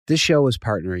This show is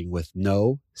partnering with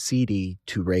No CD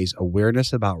to raise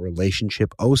awareness about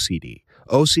relationship OCD.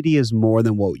 OCD is more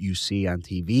than what you see on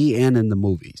TV and in the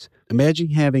movies. Imagine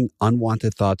having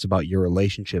unwanted thoughts about your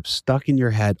relationship stuck in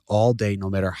your head all day, no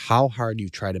matter how hard you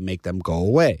try to make them go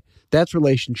away. That's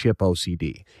relationship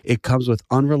OCD. It comes with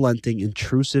unrelenting,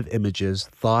 intrusive images,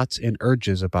 thoughts, and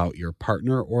urges about your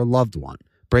partner or loved one.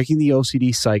 Breaking the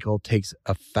OCD cycle takes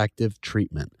effective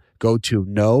treatment. Go to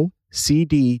NoCD.com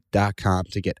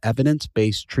to get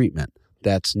evidence-based treatment.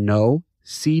 That's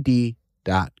NoCD.com.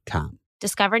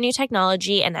 Discover new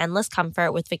technology and endless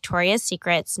comfort with Victoria's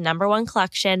Secret's #1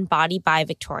 collection, Body by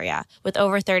Victoria. With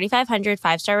over 3,500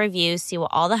 five-star reviews, see what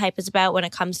all the hype is about when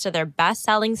it comes to their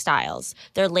best-selling styles.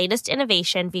 Their latest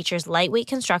innovation features lightweight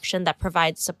construction that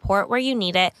provides support where you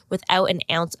need it without an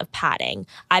ounce of padding.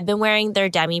 I've been wearing their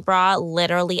demi bra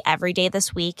literally every day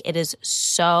this week. It is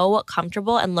so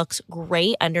comfortable and looks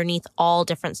great underneath all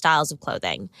different styles of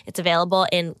clothing. It's available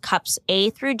in cups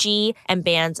A through G and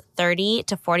bands 30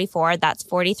 to 44. That's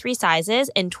 43 sizes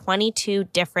in 22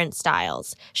 different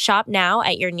styles. Shop now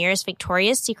at your nearest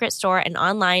Victoria's Secret store and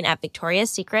online at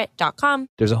victoriassecret.com.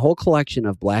 There's a whole collection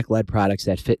of Black-led products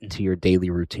that fit into your daily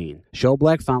routine. Show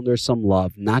Black founders some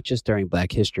love, not just during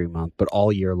Black History Month, but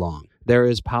all year long. There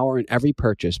is power in every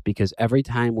purchase because every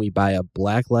time we buy a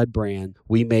Black-led brand,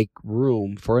 we make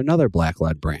room for another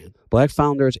Black-led brand. Black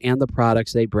founders and the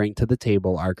products they bring to the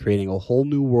table are creating a whole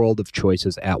new world of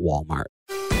choices at Walmart.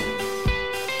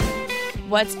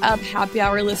 What's up, Happy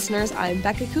Hour listeners? I'm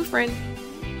Becca Kufrin.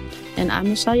 And I'm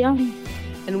Michelle Young.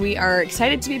 And we are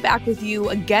excited to be back with you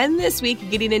again this week,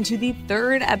 getting into the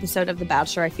third episode of The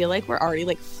Bachelor. I feel like we're already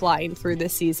flying through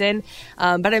this season.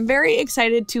 But I'm very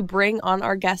excited to bring on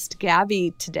our guest,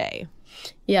 Gabi, today.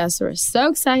 Yes, we're so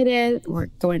excited. We're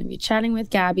going to be chatting with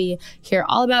Gabi, hear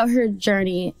all about her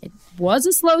journey. It was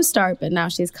a slow start, but now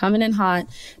she's coming in hot,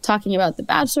 talking about the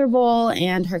Bachelor Bowl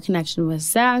and her connection with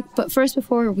Zach. But first,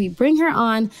 before we bring her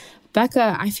on,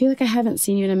 Becca, I feel like I haven't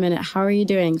seen you in a minute. How are you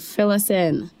doing? Fill us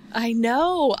in. I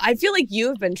know. I feel like you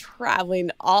have been traveling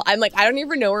I don't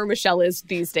even know where Michelle is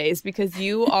these days because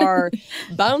you are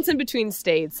bouncing between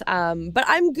states. But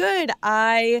I'm good.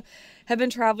 I have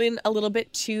been traveling a little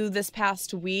bit too this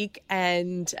past week,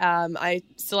 and I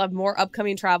still have more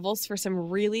upcoming travels for some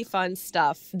really fun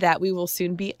stuff that we will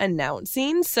soon be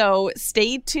announcing. So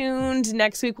stay tuned.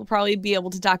 Next week, we'll probably be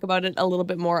able to talk about it a little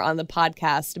bit more on the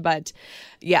podcast. But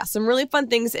yeah, some really fun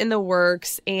things in the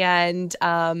works. And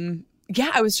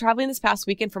I was traveling this past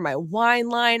weekend for my wine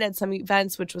line at some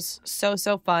events, which was so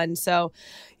fun. So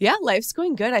yeah, life's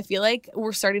going good. I feel like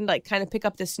we're starting to kind of pick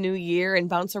up this new year and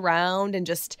bounce around and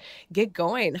just get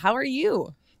going. How are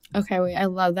you? Okay, wait, I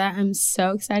love that. I'm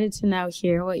so excited to now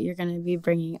hear what you're going to be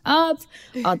bringing up.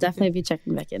 I'll definitely be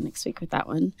checking back in next week with that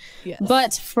one. Yes.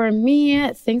 But for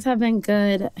me, things have been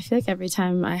good. I feel like every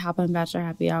time I hop on Bachelor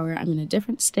Happy Hour, I'm in a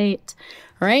different state.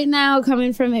 Right now,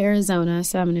 coming from Arizona,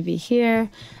 so I'm going to be here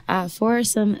for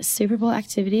some Super Bowl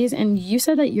activities. And you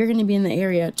said that you're going to be in the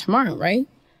area tomorrow, right?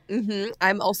 Mm-hmm.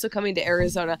 I'm also coming to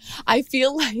Arizona. I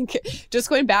feel like just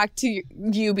going back to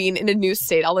you being in a new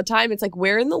state all the time, it's like,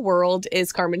 where in the world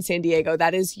is Carmen Sandiego?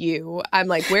 That is you. I'm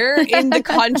like, where in the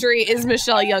country is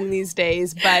Michelle Young these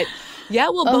days? But yeah,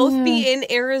 we'll both be in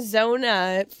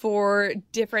Arizona for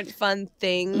different fun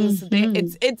things.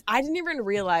 Mm-hmm. I didn't even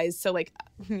realize. So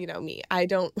you know me, I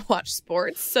don't watch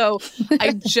sports. So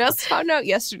I just found out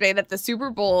yesterday that the Super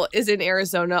Bowl is in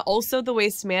Arizona. Also, the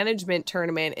Waste Management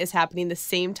Tournament is happening the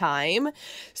same time.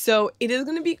 So it is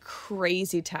going to be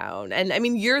crazy town. And I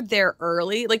mean, you're there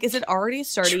early. Is it already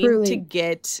starting to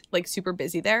get super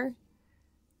busy there?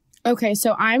 Okay,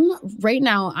 so I'm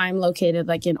located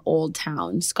in Old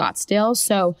Town, Scottsdale.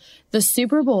 So the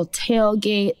Super Bowl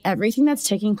tailgate, everything that's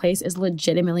taking place is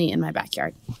legitimately in my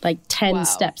backyard, 10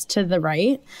 steps to the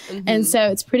right. Mm-hmm. And so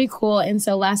it's pretty cool. And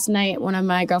so last night, one of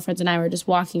my girlfriends and I were just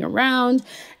walking around,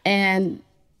 and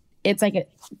it's like a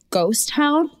ghost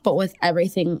town, but with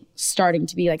everything starting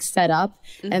to be set up.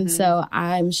 Mm-hmm. And so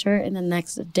I'm sure in the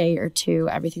next day or two,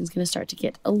 everything's going to start to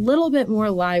get a little bit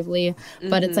more lively,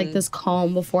 but it's this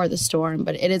calm before the storm.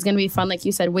 But it is going to be fun. Like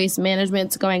you said, waste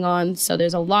management's going on. So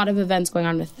there's a lot of events going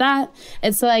on with that.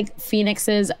 It's like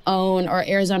Phoenix's own or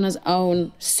Arizona's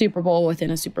own Super Bowl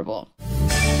within a Super Bowl.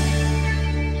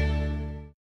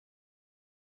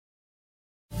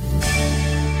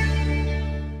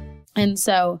 And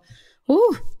so,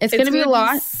 it's going to be a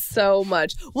lot. So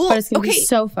much. Well, but it's going to be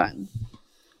so fun.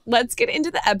 Let's get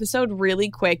into the episode really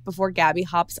quick before Gabi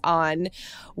hops on.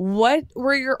 What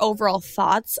were your overall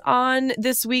thoughts on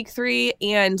this week 3?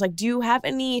 And do you have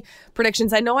any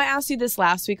predictions? I know I asked you this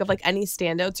last week of any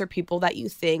standouts or people that you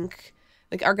think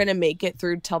like are going to make it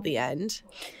through till the end?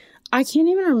 I can't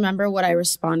even remember what I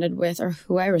responded with or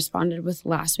who I responded with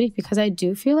last week because I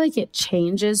do feel like it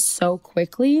changes so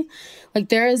quickly. Like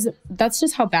that's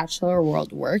just how Bachelor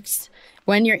World works.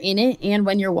 When you're in it and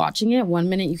when you're watching it, 1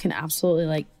 minute you can absolutely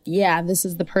like, yeah, this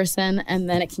is the person. And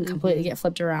then it can completely get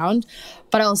flipped around.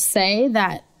 But I'll say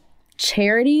that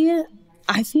Charity,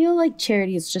 I feel like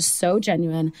Charity is just so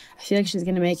genuine. I feel like she's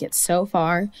going to make it so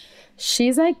far.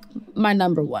 She's like my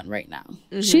number one right now.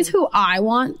 She's who I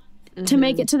want to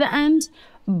make it to the end.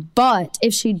 But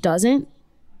if she doesn't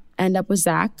end up with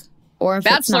Zach, or if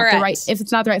it's not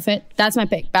the right fit, that's my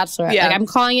pick. Bachelorette. Yeah. Like I'm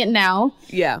calling it now.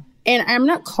 Yeah. And I'm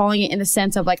not calling it in the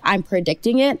sense of like I'm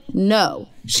predicting it. No,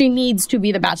 she needs to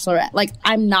be the Bachelorette. Like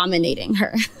I'm nominating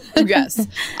her. Yes,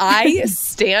 I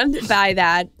stand by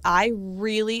that. I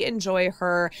really enjoy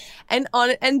her. And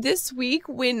this week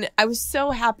when I was so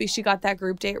happy she got that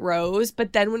group date rose,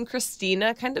 but then when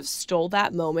Christina kind of stole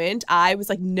that moment, I was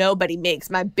like, nobody makes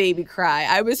my baby cry.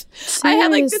 I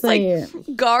had like this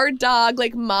like guard dog,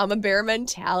 like mama bear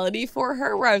mentality for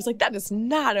her where I was like, that is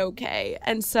not okay.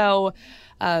 And so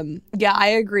yeah, I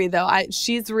agree though.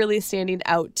 She's really standing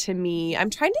out to me.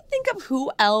 I'm trying to think of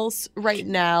who else right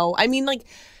now. I mean, like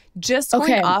just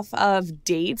going off of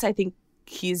dates, I think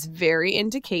he's very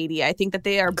into Katie. I think that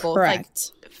they are both like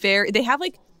they have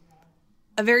like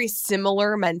a very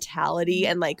similar mentality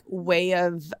and like way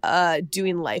of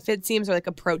doing life, it seems, or like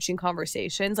approaching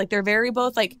conversations. Like they're very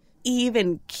both like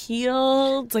even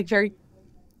keeled, like very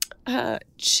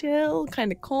chill,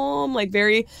 kind of calm, like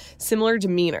very similar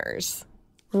demeanors.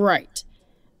 Right.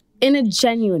 In a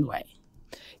genuine way.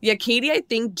 Yeah, Katie, I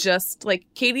think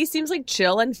Katie seems like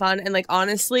chill and fun and like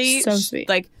honestly, so sweet.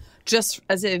 Like just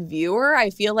as a viewer, I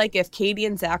feel like if Katie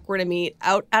and Zach were to meet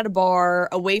out at a bar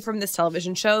away from this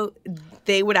television show,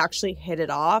 they would actually hit it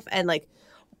off and like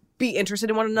be interested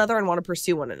in one another and want to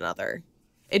pursue one another.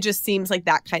 It just seems like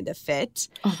that kind of fit.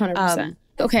 100%.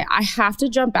 Okay, I have to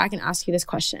jump back and ask you this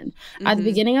question. At the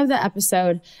beginning of the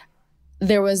episode,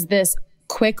 there was this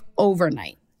quick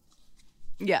overnight.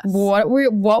 Yes. What were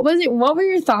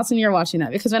your thoughts when you were watching that?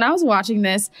 Because when I was watching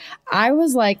this, I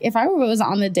was like, if I was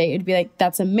on the date, it'd be like,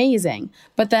 that's amazing.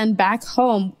 But then back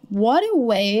home, what a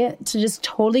way to just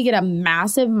totally get a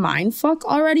massive mind fuck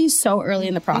already so early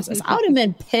in the process. I would have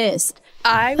been pissed.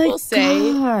 I will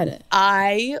say,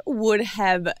 I would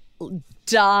have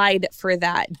died for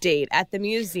that date at the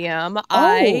museum.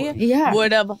 I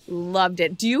would have loved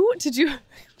it. Did you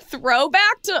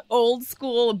throwback to old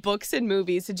school books and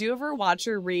movies? Did you ever watch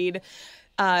or read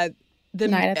Night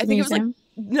at the Museum?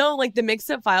 The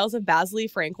Mixed Up Files of Basley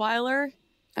Frankweiler?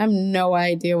 I have no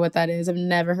idea what that is. I've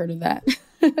never heard of that.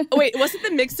 Oh, wait, wasn't the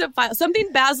Mixed Up File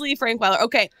something Basley Frankweiler?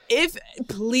 Okay,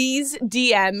 please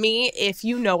DM me if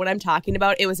you know what I'm talking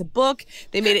about. It was a book.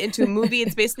 They made it into a movie.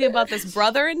 It's basically about this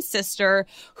brother and sister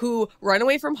who run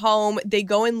away from home. They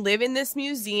go and live in this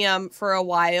museum for a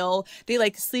while. They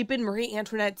like sleep in Marie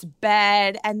Antoinette's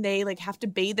bed and they like have to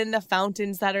bathe in the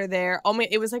fountains that are there. Oh my,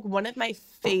 it was like one of my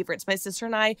favorites. My sister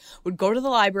and I would go to the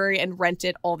library and rent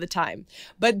it all the time.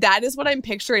 But that is what I'm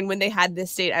picturing when they had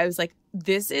this date. I was like,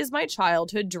 this is my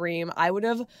childhood dream. I would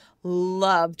have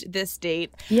loved this date.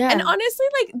 Yeah. And honestly,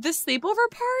 like the sleepover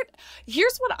part,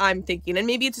 here's what I'm thinking. And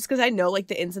maybe it's just because I know like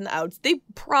the ins and the outs. They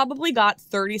probably got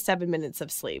 37 minutes of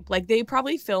sleep. Like they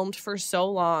probably filmed for so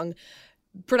long.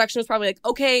 Production was probably like,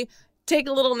 okay, take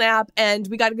a little nap and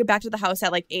we got to get back to the house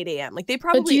at like 8 a.m. Like they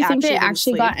probably. But do you think they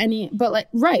actually got any? But like,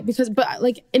 right, but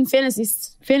like in fantasy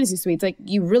suites, like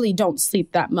you really don't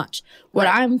sleep that much. What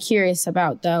I'm curious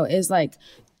about though is like,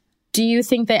 do you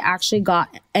think they actually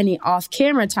got any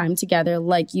off-camera time together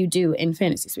like you do in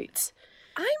fantasy suites?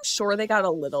 I'm sure they got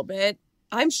a little bit.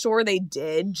 I'm sure they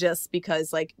did just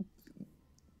because, like,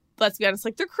 let's be honest,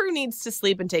 like, their crew needs to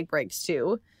sleep and take breaks,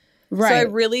 too. Right. So I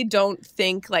really don't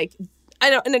think, like, I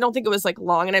don't think it was, like,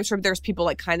 long. And I'm sure there's people,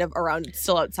 like, kind of around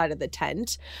still outside of the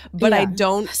tent. But I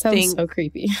don't think... Sounds so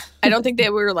creepy. I don't think they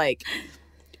were, like...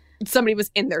 Somebody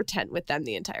was in their tent with them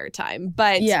the entire time.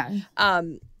 But... Yeah.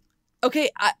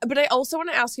 Okay, but I also want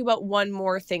to ask you about one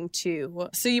more thing, too.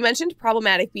 So you mentioned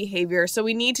problematic behavior. So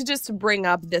we need to just bring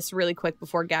up this really quick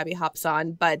before Gabi hops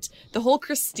on. But the whole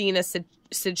Christina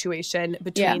situation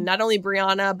between not only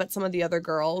Brianna, but some of the other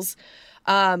girls.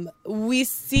 We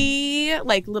see,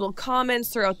 like, little comments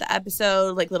throughout the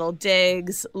episode, like little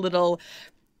digs,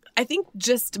 I think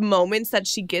just moments that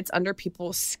she gets under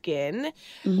people's skin.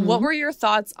 Mm-hmm. What were your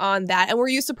thoughts on that? And were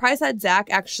you surprised that Zach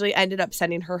actually ended up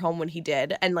sending her home when he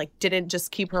did and like didn't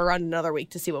just keep her around another week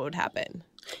to see what would happen?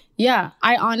 Yeah,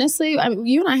 I mean,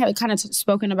 you and I have kind of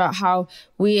spoken about how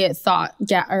we thought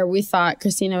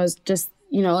Christina was just,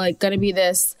 like going to be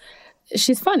this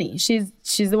she's funny. She's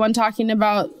the one talking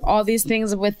about all these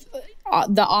things with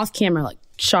the off camera like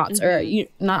shots or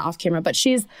not off camera, but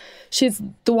she's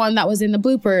the one that was in the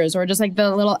bloopers or just like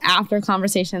the little after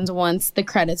conversations once the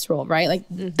credits roll, right? Like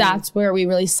that's where we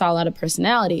really saw a lot of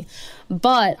personality.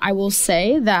 But I will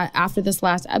say that after this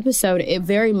last episode, it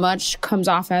very much comes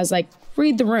off as like,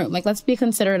 read the room. Like, let's be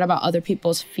considerate about other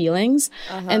people's feelings.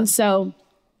 And so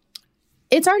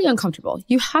it's already uncomfortable.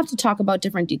 You have to talk about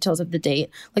different details of the date.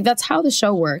 Like, that's how the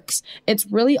show works. It's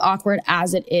really awkward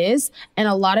as it is. And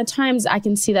a lot of times I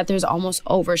can see that there's almost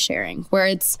oversharing where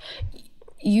it's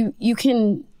you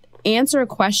can answer a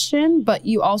question, but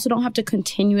you also don't have to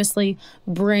continuously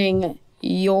bring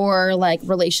your like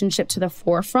relationship to the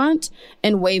forefront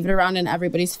and wave it around in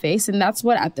everybody's face. And that's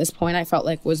what at this point I felt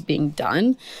like was being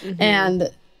done. And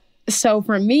so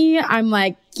for me, I'm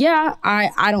like, yeah,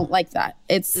 I don't like that.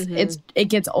 It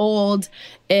gets old.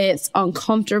 It's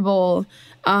uncomfortable.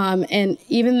 And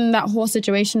even that whole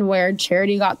situation where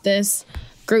Charity got this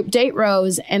group date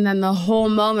rose and then the whole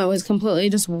moment was completely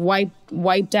just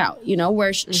wiped out, you know,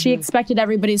 where she expected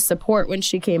everybody's support when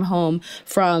she came home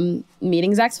from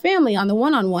meeting Zach's family on the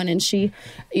one-on-one, and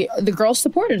the girls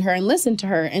supported her and listened to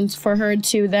her, and for her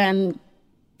to then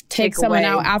take someone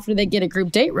out after they get a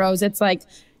group date rose, it's like,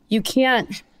 you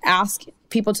can't ask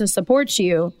people to support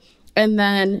you and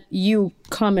then you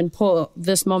come and pull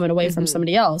this moment away from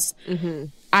somebody else.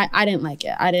 I didn't like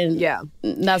it.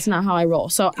 That's not how I roll.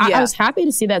 So I was happy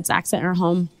to see that Zach sent her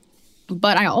home.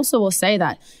 But I also will say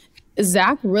that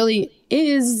Zach really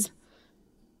is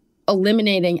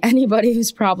eliminating anybody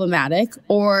who's problematic,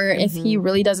 or if he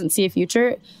really doesn't see a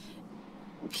future,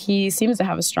 he seems to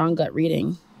have a strong gut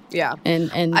reading. Yeah.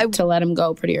 And to let him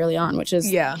go pretty early on, which is,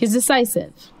 he's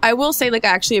decisive. I will say, like, I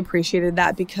actually appreciated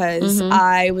that because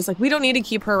I was like, we don't need to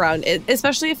keep her around,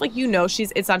 especially if, like, you know,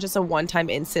 it's not just a one-time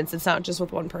instance. It's not just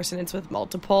with one person. It's with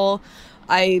multiple.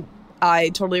 I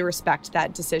totally respect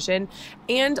that decision.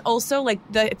 And also, like,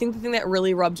 I think the thing that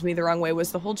really rubbed me the wrong way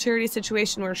was the whole Charity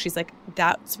situation where she's like,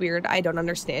 that's weird. I don't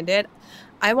understand it.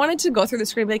 I wanted to go through the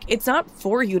screen, like, it's not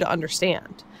for you to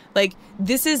understand. Like,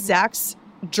 this is Zach's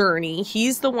journey.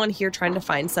 He's the one here trying to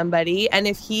find somebody, and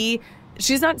if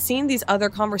she's not seen these other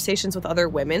conversations with other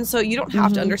women, so you don't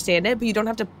have to understand it, but you don't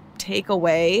have to take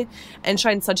away and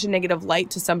shine such a negative light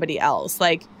to somebody else.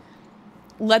 Like,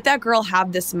 let that girl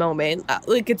have this moment.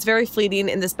 Like, it's very fleeting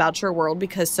in this Bachelor world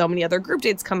because so many other group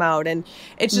dates come out, and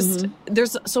it's just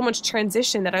there's so much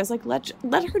transition that I was like, let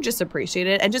her just appreciate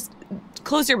it and just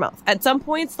close your mouth. At some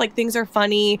points, like, things are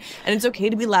funny and it's okay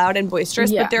to be loud and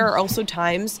boisterous, but there are also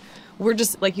times we're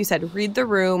just, like you said, read the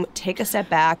room, take a step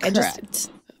back. And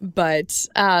but,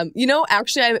 you know,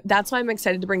 actually, that's why I'm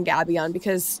excited to bring Gabi on,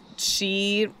 because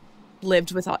she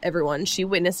lived with everyone. She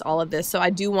witnessed all of this. So I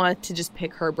do want to just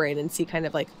pick her brain and see kind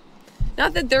of like,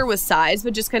 not that there was sides,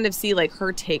 but just kind of see like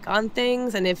her take on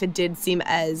things and if it did seem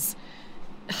as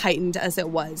heightened as it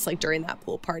was like during that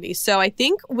pool party. So I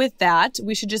think with that,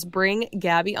 we should just bring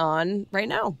Gabi on right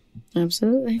now.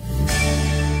 Absolutely.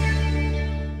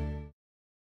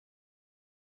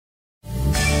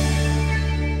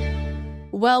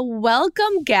 Well,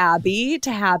 welcome, Gabi,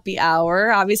 to Happy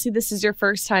Hour. Obviously, this is your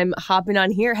first time hopping on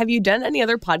here. Have you done any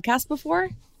other podcasts before?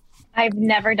 I've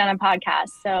never done a podcast,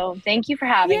 so thank you for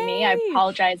having me. I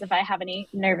apologize if I have any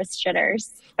nervous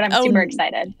jitters, but I'm super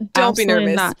excited. Don't be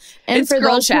nervous. Not. And it's for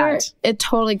girl those chat.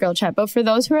 Totally girl chat. But for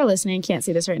those who are listening and can't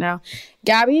see this right now,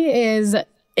 Gabi is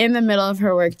in the middle of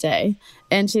her workday,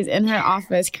 and she's in her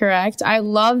office, correct? I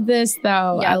love this,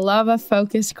 though. Yep. I love a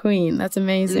focused queen. That's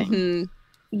amazing.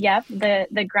 Yep,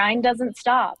 the grind doesn't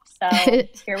stop. So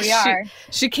here we are.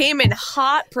 She came in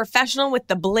hot, professional with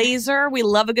the blazer. We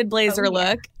love a good blazer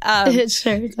look. It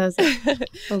sure does.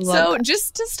 So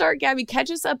just to start, Gabi, catch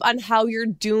us up on how you're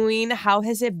doing. How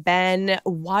has it been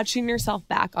watching yourself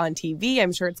back on TV?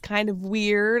 I'm sure it's kind of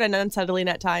weird and unsettling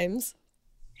at times.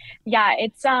 Yeah,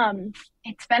 it's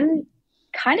been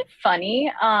kind of funny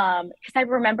because I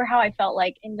remember how I felt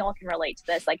like, and y'all can relate to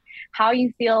this, like how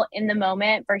you feel in the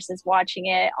moment versus watching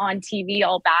it on TV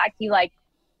all back. You like,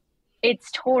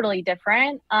 it's totally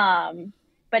different.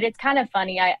 But it's kind of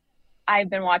funny. I've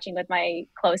been watching with my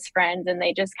close friends and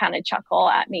they just kind of chuckle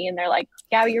at me and they're like,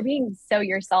 Gabi, you're being so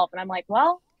yourself. And I'm like,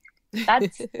 well,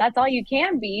 that's all you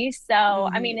can be. So,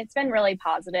 I mean, it's been really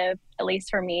positive, at least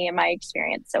for me and my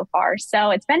experience so far.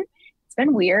 So it's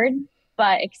been weird,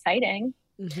 but exciting.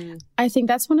 I think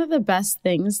that's one of the best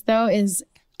things, though, is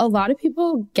a lot of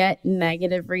people get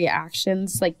negative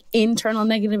reactions, like internal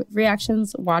negative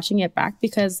reactions watching it back,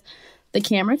 because the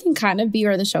camera can kind of be,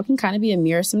 or the show can kind of be a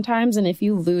mirror sometimes. And if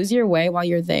you lose your way while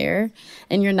you're there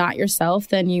and you're not yourself,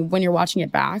 then when you're watching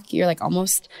it back, you're like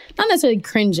almost not necessarily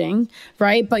cringing,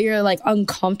 right? But you're like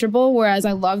uncomfortable. Whereas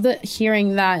I love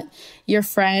hearing that your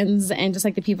friends and just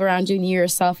like the people around you and you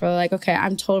yourself are like, okay, I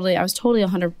was totally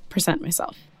 100%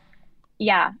 myself.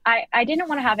 Yeah. I didn't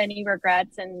want to have any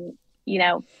regrets, and, you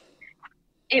know,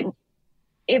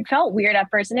 it felt weird at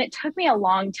first, and it took me a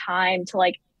long time to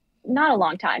a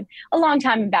long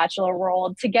time in Bachelor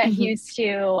world to get used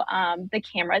to the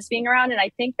cameras being around. And I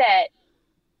think that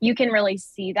you can really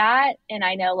see that. And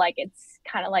I know like it's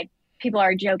kind of like people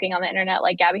are joking on the internet,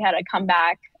 like Gabi had a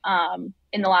comeback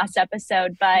in the last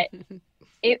episode, but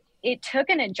it took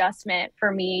an adjustment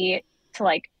for me to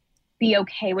like be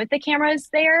okay with the cameras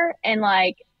there. And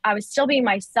like I was still being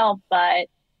myself, but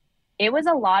it was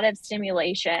a lot of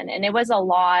stimulation, and it was a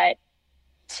lot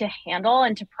to handle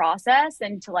and to process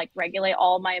and to like regulate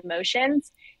all my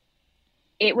emotions.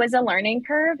 It was a learning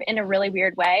curve in a really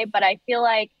weird way, but I feel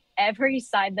like every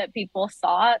side that people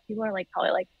saw, people are like,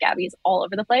 probably like, Gabi's all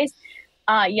over the place.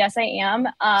 Yes, I am.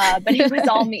 But it was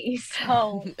all me.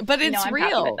 So, but it's I'm real.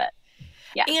 happy with it.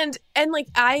 Yeah. And like,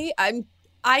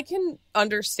 I can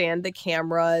understand the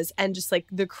cameras and just like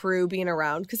the crew being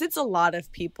around, because it's a lot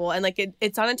of people. And like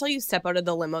it's not until you step out of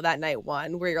the limo that night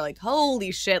one where you're like, holy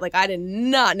shit, like I did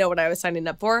not know what I was signing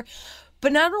up for.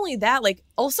 But not only that, like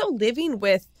also living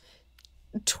with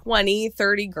 20,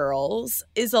 30 girls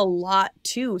is a lot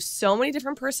too. So many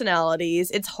different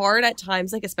personalities. It's hard at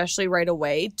times, like especially right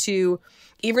away, to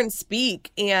even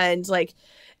speak and like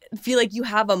feel like you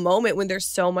have a moment when there's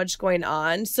so much going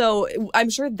on. So I'm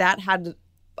sure that had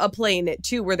a play in it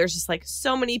too, where there's just like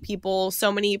so many people,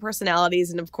 so many personalities,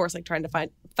 and of course like trying to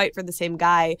fight for the same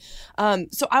guy.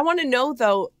 So I want to know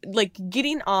though, like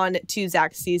getting on to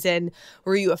Zach's season,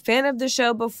 were you a fan of the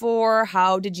show before?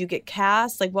 How did you get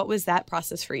cast? Like what was that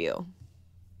process for you?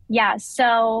 Yeah,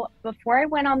 so before I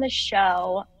went on the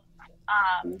show,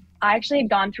 I actually had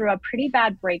gone through a pretty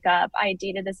bad breakup. I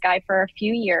dated this guy for a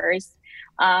few years.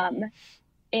 And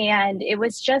it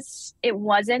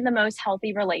wasn't the most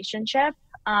healthy relationship.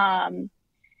 And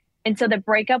so the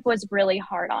breakup was really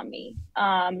hard on me.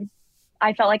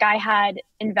 I felt like I had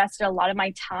invested a lot of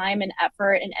my time and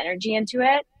effort and energy into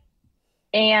it.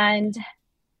 And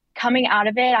coming out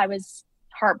of it, I was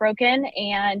heartbroken,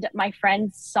 and my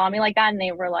friends saw me like that and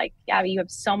they were like, Gabi, you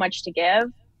have so much to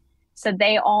give. So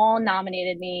they all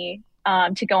nominated me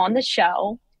to go on the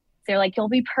show. They're like, you'll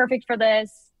be perfect for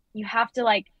this. You have to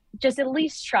like just at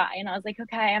least try. And I was like,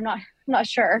 okay, I'm not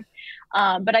sure.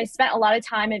 But I spent a lot of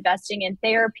time investing in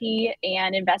therapy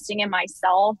and investing in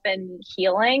myself and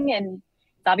healing. And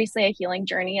it's obviously a healing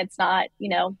journey. It's not,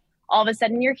 all of a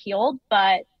sudden you're healed,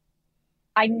 but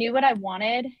I knew what I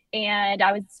wanted, and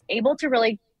I was able to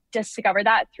really discover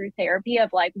that through therapy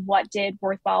of like, what did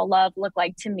worthwhile love look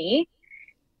like to me?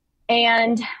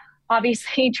 And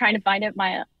obviously trying to find it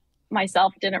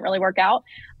myself didn't really work out.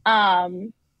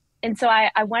 And so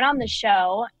I went on the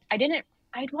show.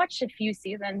 I'd watched a few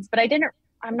seasons, but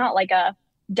I'm not like a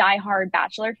diehard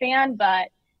Bachelor fan, but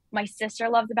my sister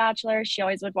loved The Bachelor. She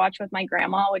always would watch with my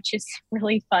grandma, which is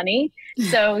really funny.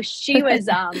 So she was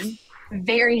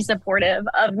very supportive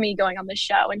of me going on the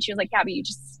show. And she was like, Gabi,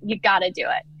 you got to do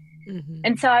it. Mm-hmm.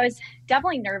 And so I was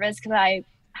definitely nervous because I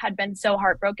had been so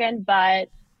heartbroken, but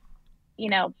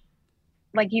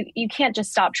like you can't just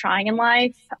stop trying in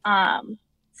life.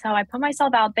 So I put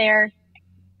myself out there.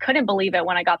 Couldn't believe it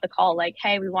when I got the call, like,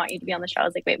 hey, we want you to be on the show. I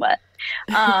was like, wait, what?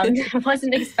 I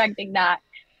wasn't expecting that,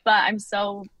 but I'm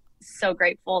so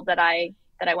grateful that I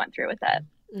went through with it.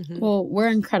 Mm-hmm. Well, we're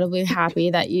incredibly happy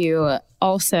that you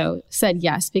also said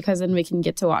yes, because then we can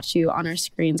get to watch you on our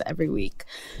screens every week.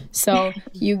 So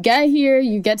you get here,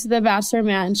 you get to the Bachelor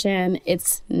Mansion.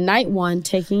 It's night one,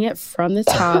 taking it from the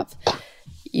top.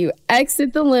 You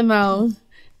exit the limo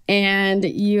and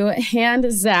you hand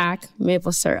Zach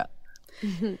maple syrup.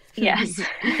 Yes.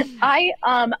 I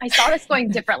saw this going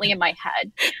differently in my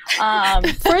head.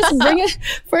 First,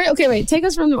 okay, wait, take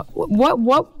us from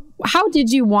how did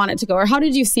you want it to go, or how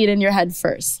did you see it in your head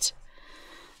first?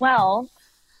 Well,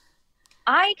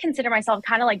 I consider myself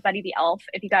kind of like Buddy the Elf.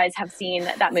 If you guys have seen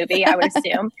that movie, I would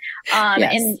assume.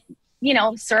 Yes.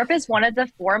 And, syrup is one of the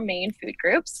 4 main food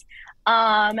groups.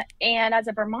 And as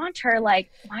a Vermonter, like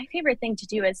my favorite thing to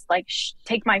do is like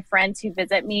take my friends who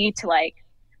visit me to like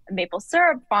a maple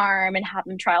syrup farm and have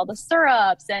them try all the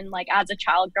syrups. And like as a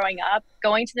child growing up,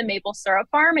 going to the maple syrup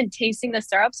farm and tasting the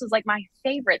syrups was like my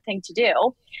favorite thing to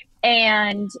do.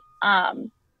 And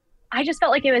I just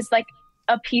felt like it was like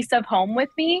a piece of home with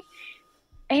me.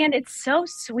 And it's so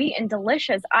sweet and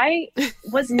delicious. I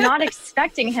was not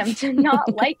expecting him to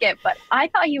not like it, but I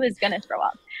thought he was going to throw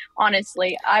up.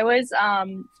 Honestly, I was, I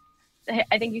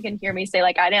think you can hear me say,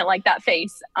 like, I didn't like that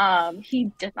face.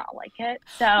 He did not like it.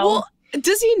 So, well,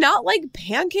 does he not like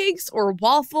pancakes or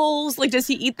waffles? Like, does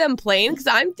he eat them plain? Because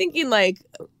I'm thinking like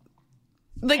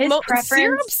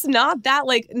syrup's not that,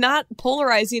 like, not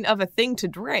polarizing of a thing to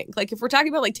drink. Like, if we're talking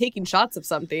about like taking shots of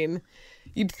something,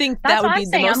 you'd think that would be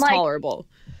the most tolerable.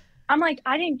 I'm like,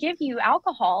 I didn't give you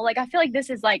alcohol. Like, I feel like this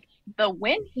is like the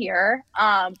win here.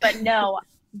 But no,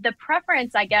 the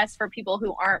preference, I guess, for people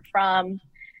who aren't from,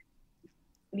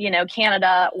 you know,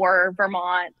 Canada or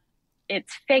Vermont,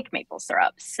 it's fake maple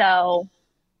syrup. So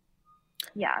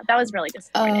yeah, that was really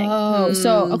disappointing. Oh,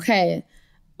 so, okay.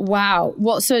 Wow.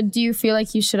 Well, so do you feel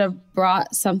like you should have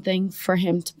brought something for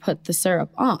him to put the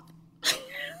syrup on?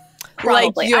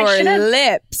 Probably. Like your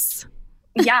lips.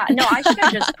 Yeah, no, I should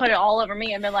have just put it all over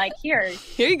me and been like, here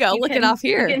you go, lick it off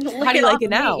here. How do you like it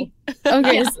now?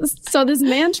 Okay, yeah. So this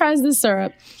man tries the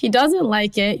syrup. He doesn't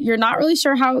like it. You're not really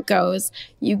sure how it goes.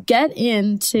 You get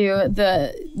into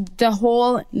the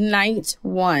whole night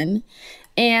one,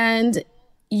 and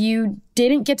you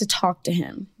didn't get to talk to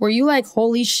him. Were you like,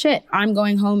 holy shit, I'm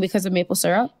going home because of maple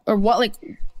syrup? Or what, like...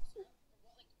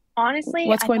 Honestly,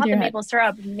 I thought the maple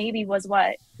syrup maybe was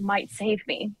what might save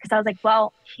me, because I was like,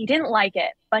 well, he didn't like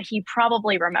it, but he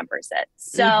probably remembers it.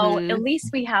 So at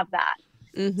least we have that.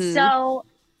 So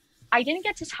I didn't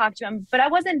get to talk to him, but I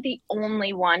wasn't the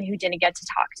only one who didn't get to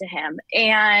talk to him.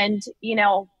 And, you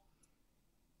know,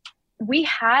 we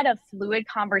had a fluid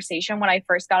conversation when I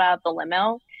first got out of the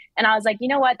limo. And I was like, you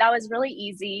know what? That was really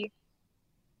easy.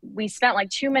 We spent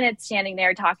like 2 minutes standing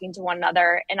there talking to one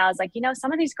another. And I was like, you know,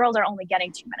 some of these girls are only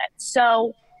getting 2 minutes.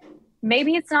 So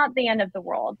maybe it's not the end of the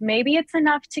world. Maybe it's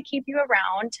enough to keep you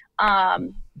around.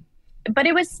 But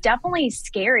it was definitely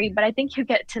scary. But I think you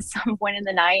get to some point in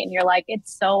the night and you're like,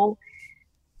 it's so,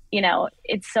 you know,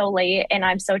 it's so late and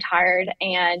I'm so tired.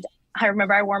 And I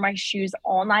remember I wore my shoes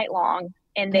all night long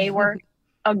and they were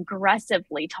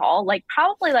aggressively tall, like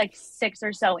probably like 6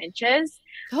 or so inches.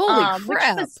 Holy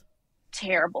crap. Which was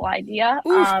terrible idea.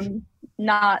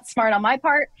 Not smart on my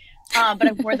part. But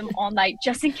I wore them all night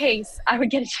just in case I would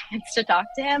get a chance to talk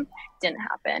to him. Didn't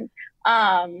happen.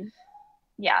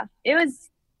 Yeah, it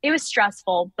was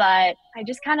stressful, but I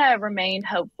just kind of remained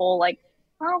hopeful. Like,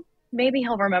 well, maybe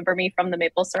he'll remember me from the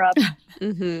maple syrup.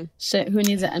 Shit, who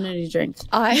needs an energy drink?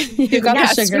 You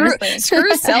got the sugar.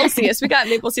 Screw Celsius. We got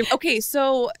maple syrup. Okay,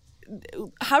 so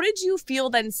how did you feel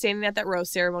then standing at that rose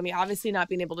ceremony, obviously not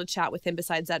being able to chat with him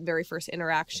besides that very first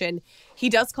interaction? He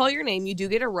does call your name. You do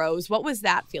get a rose. What was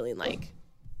that feeling like?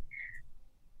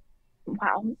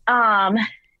 Wow.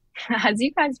 As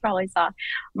you guys probably saw,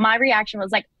 my reaction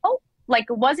was like, oh, like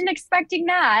wasn't expecting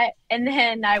that. And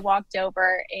then I walked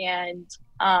over and,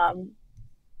 yeah,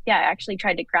 I actually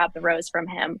tried to grab the rose from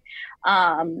him.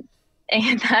 And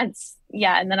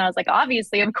then I was like,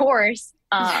 obviously, of course.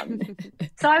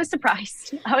 So I was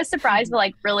surprised. But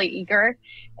like really eager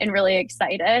and really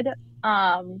excited.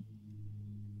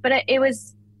 But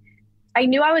I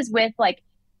knew I was with, like,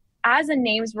 as the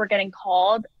names were getting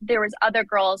called, there was other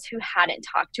girls who hadn't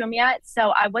talked to him yet.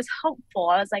 So I was hopeful.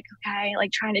 I was like, okay,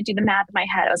 like trying to do the math in my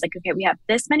head. I was like, okay, we have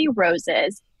this many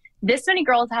roses. This many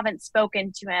girls haven't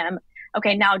spoken to him.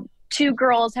 Okay, now 2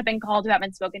 girls have been called who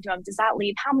haven't spoken to him. Does that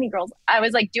leave how many girls? I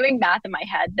was like doing math in my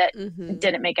head that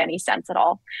didn't make any sense at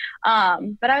all.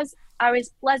 But I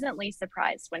was pleasantly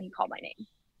surprised when he called my name.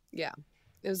 Yeah.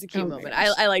 It was a cute moment.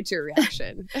 I liked your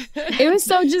reaction. It was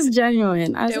so just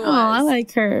genuine. I was like, oh, I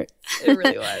like her. It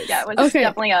really was. Yeah, it was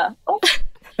definitely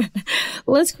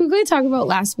Let's quickly talk about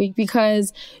last week,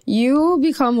 because you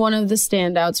become one of the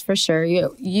standouts for sure.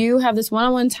 You have this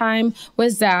one-on-one time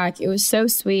with Zach. It was so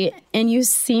sweet. And you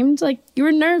seemed like you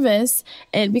were nervous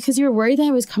and because you were worried that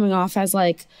it was coming off as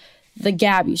like the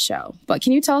Gabi show. But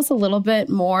can you tell us a little bit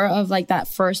more of like that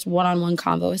first one-on-one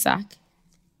convo with Zach?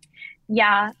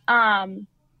 Yeah.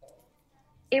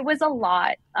 It was a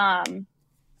lot.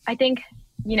 I think,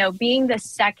 you know, being the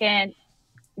second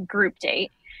group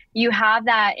date, you have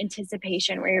that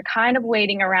anticipation where you're kind of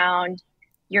waiting around.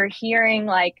 You're hearing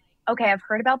like, okay, I've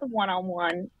heard about the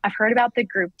one-on-one. I've heard about the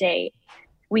group date.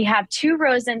 We have 2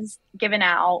 roses given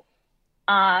out.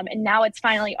 And now it's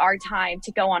finally our time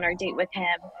to go on our date with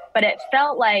him. But it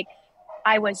felt like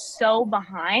I was so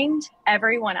behind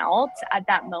everyone else at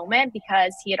that moment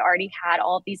because he had already had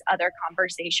all of these other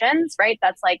conversations, right?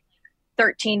 That's like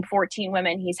 13, 14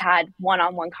 women he's had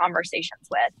one-on-one conversations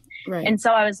with. Right. And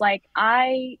so I was like,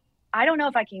 I don't know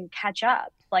if I can catch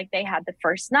up. Like, they had the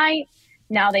first night,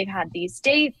 now they've had these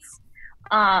dates.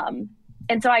 And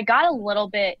And so I got a little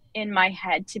bit in my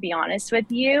head, to be honest with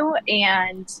you.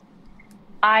 And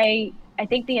I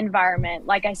think the environment,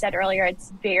 like I said earlier,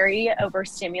 it's very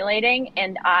overstimulating.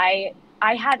 And I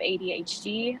have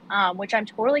ADHD, which I'm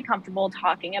totally comfortable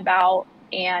talking about.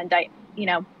 And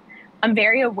I'm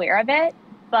very aware of it,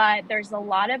 but there's a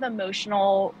lot of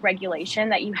emotional regulation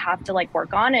that you have to like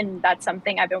work on. And that's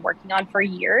something I've been working on for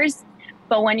years.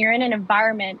 But when you're in an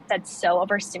environment that's so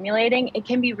overstimulating, it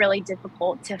can be really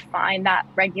difficult to find that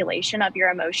regulation of your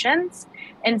emotions.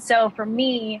 And so for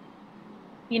me,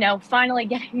 finally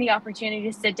getting the opportunity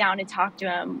to sit down and talk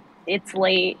to him, it's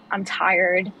late, I'm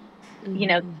tired,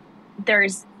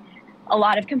 there's a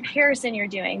lot of comparison you're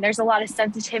doing. There's a lot of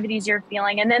sensitivities you're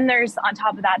feeling. And then there's, on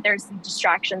top of that, there's the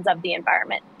distractions of the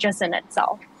environment just in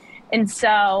itself. And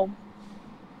so,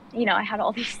 I had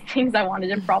all these things I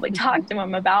wanted to probably talk to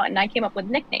him about, and I came up with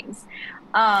nicknames.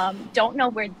 Don't know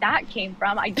where that came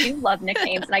from. I do love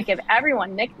nicknames and I give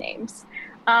everyone nicknames.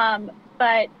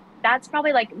 But that's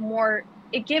probably like more,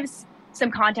 it gives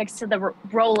some context to the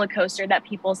roller coaster that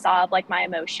people saw of like my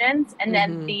emotions, and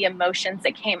then the emotions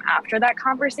that came after that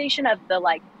conversation of the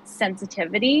like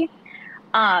sensitivity,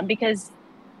 because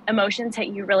emotions hit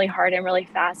you really hard and really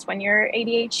fast when you're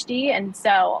ADHD. And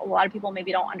so a lot of people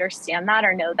maybe don't understand that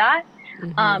or know that.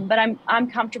 But I'm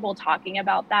comfortable talking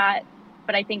about that.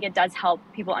 But I think it does help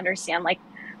people understand, like,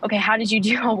 okay, how did you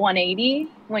do a 180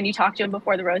 when you talked to him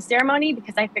before the rose ceremony?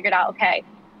 Because I figured out, okay,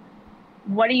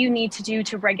 what do you need to do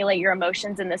to regulate your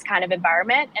emotions in this kind of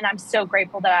environment? And I'm so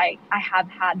grateful that I have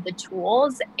had the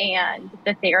tools and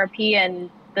the therapy and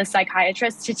the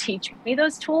psychiatrist to teach me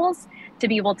those tools to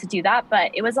be able to do that.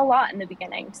 But it was a lot in the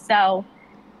beginning. So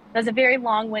that's a very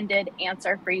long-winded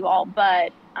answer for you all,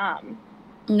 but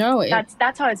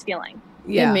that's how I was feeling.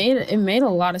 Yeah. It made a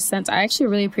lot of sense. I actually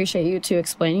really appreciate you two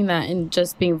explaining that and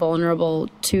just being vulnerable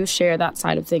to share that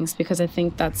side of things, because I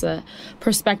think that's a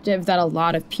perspective that a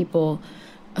lot of people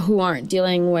who aren't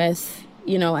dealing with,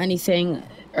 anything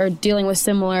or dealing with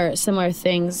similar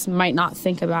things might not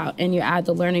think about. And you add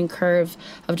the learning curve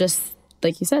of just,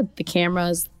 like you said, the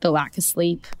cameras, the lack of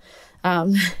sleep,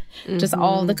 just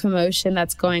all the commotion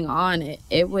that's going on.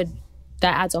 That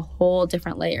adds a whole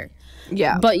different layer.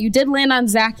 Yeah. But you did land on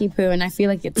Zachy Poo, and I feel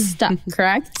like it's stuck,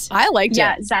 correct? I liked it.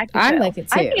 Yeah, Zachy Poo. I like it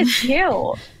too. I think it's cute.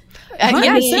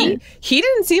 Yeah, he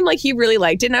didn't seem like he really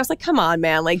liked it. And I was like, come on,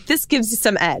 man. Like, this gives you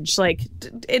some edge. Like,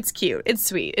 it's cute. It's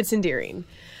sweet. It's endearing.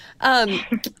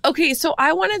 Okay, so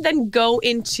I want to then go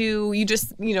into, you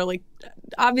just, like,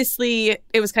 obviously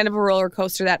it was kind of a roller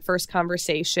coaster, that first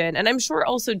conversation. And I'm sure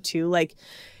also, too, like,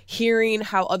 hearing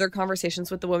how other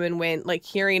conversations with the women went, like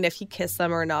hearing if he kissed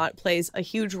them or not plays a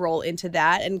huge role into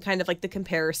that, and kind of like the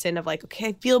comparison of like, okay,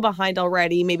 I feel behind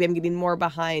already, maybe I'm getting more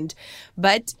behind.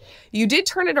 But you did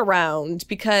turn it around,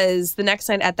 because the next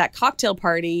night at that cocktail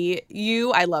party,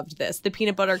 I loved this. The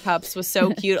peanut butter cups was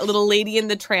so cute, a little Lady in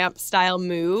the Tramp style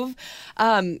move.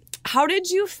 How did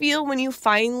you feel when you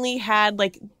finally had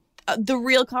like the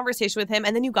real conversation with him,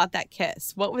 and then you got that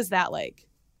kiss? What was that like?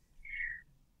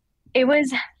 It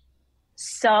was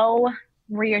so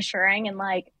reassuring, and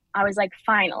like I was like,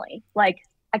 finally, like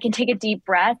I can take a deep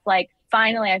breath. Like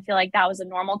finally I feel like that was a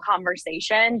normal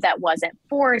conversation that wasn't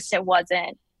forced. It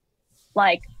wasn't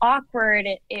like awkward.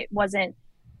 It wasn't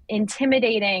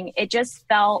intimidating. It just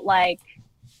felt like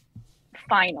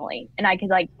finally, and I could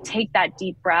like take that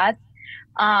deep breath.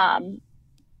 I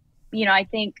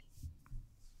think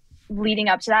leading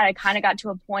up to that, I kind of got to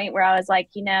a point where I was like,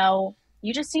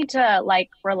 you just need to like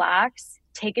relax,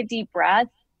 take a deep breath,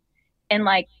 and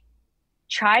like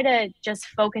try to just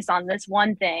focus on this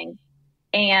one thing.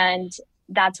 And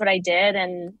that's what I did.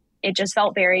 And it just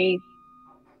finally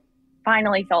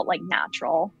felt like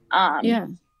natural.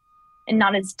 And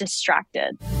not as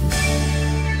distracted.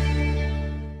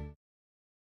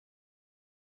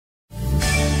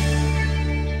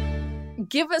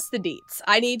 Give us the deets.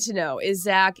 I need to know. Is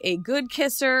Zach a good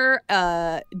kisser,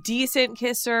 a decent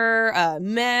kisser,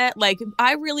 meh? Like,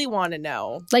 I really want to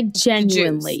know. Like,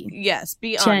 genuinely. Yes,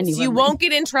 be honest. You won't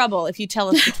get in trouble if you tell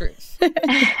us the truth.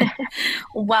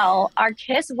 Well, our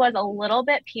kiss was a little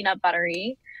bit peanut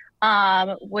buttery,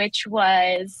 which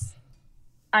was,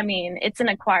 it's an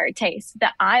acquired taste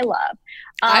that I love.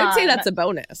 I would say that's a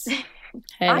bonus.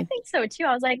 Hey. I think so, too.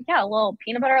 I was like, yeah, a little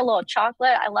peanut butter, a little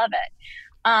chocolate. I love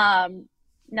it.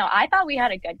 No, I thought we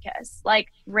had a good kiss. Like,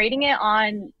 rating it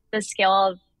on the scale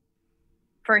of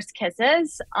first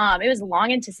kisses, it was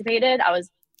long anticipated.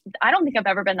 I don't think I've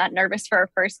ever been that nervous for a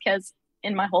first kiss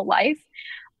in my whole life.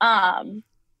 But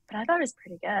I thought it was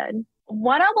pretty good.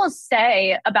 What I will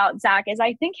say about Zach is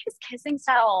I think his kissing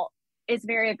style is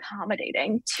very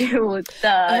accommodating to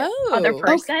the other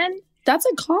person. That's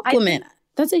a compliment.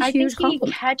 That's a I huge think he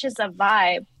compliment. catches a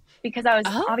vibe because I was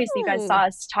obviously you guys saw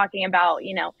us talking about,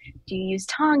 you know, do you use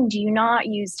tongue? Do you not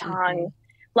use tongue?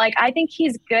 Like, I think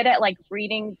he's good at like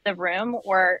reading the room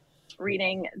or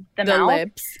reading the mouth,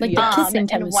 lips, like the kissing and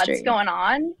chemistry. what's going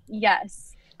on.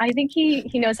 Yes, I think he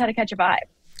knows how to catch a vibe.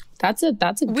 That's a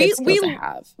good skill to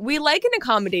have. We like an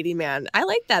accommodating man. I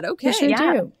like that. Okay. You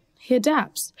sure do. He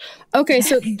adapts. Okay,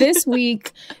 so this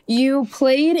week you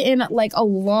played in like a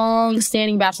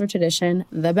long-standing Bachelor tradition,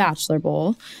 the Bachelor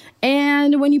Bowl.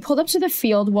 And when you pulled up to the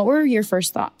field, what were your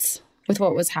first thoughts with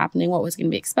what was happening? What was going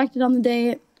to be expected on the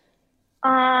date?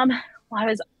 Well, I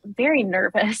was very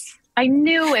nervous. I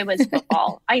knew it was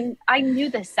football. I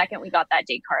knew the second we got that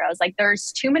date card. I was like,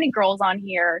 there's too many girls on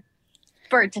here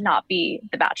for it to not be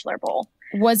the Bachelor Bowl.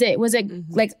 Was it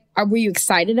like, were you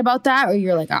excited about that, or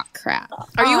you're like, oh crap?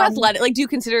 Are you athletic? Like, do you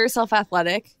consider yourself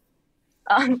athletic?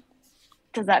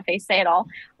 Does that face say it all?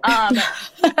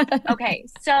 Okay,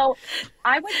 so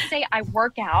I would say I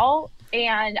work out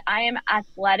and I am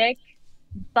athletic,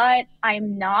 but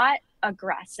I'm not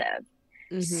aggressive.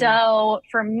 So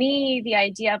for me, the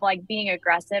idea of like being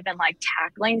aggressive and like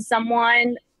tackling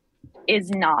someone is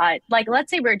not like,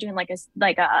 let's say we're doing like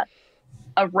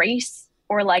a race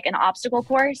or like an obstacle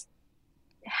course.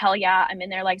 Hell yeah, I'm in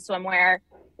there like swimwear.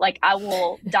 Like, I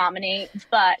will dominate.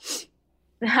 But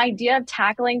the idea of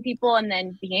tackling people and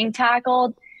then being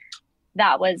tackled,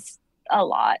 that was a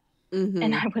lot.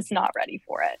 And I was not ready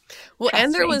for it. Well,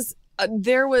 and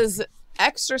there was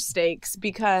extra stakes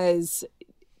because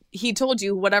he told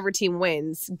you whatever team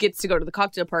wins gets to go to the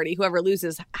cocktail party. Whoever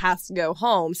loses has to go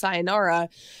home. Sayonara.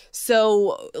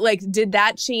 So, like, did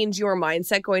that change your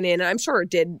mindset going in? And I'm sure it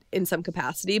did in some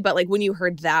capacity. But, like, when you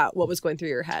heard that, what was going through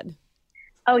your head?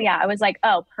 Oh, yeah. I was like,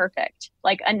 oh, perfect.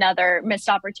 Like, another missed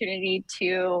opportunity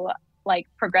to, like,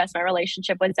 progress my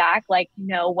relationship with Zach. Like,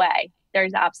 no way.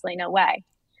 There's absolutely no way.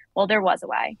 Well, there was a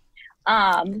way.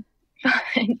 Yeah.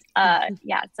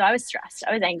 So I was stressed.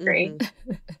 I was angry.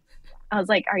 I was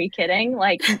like, are you kidding?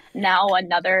 Like, now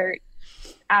another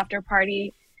after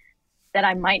party that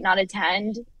I might not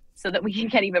attend so that we can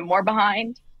get even more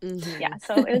behind. Yeah.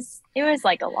 So it was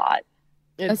like a lot.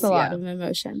 That's a lot of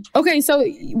emotion. Okay. So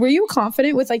were you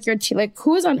confident with like your team? Like,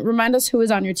 remind us who was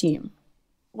on your team?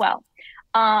 Well,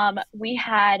 we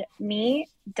had me,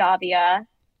 Davia,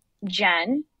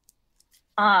 Jen,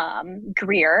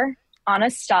 Greer,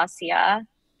 Anastasia,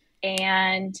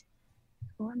 and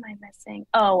who am I missing?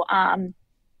 Oh,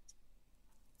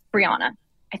 Brianna.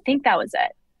 I think that was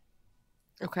it.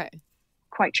 Okay.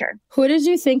 Quite sure. Who did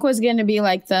you think was going to be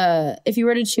like if you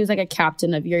were to choose like a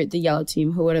captain of the yellow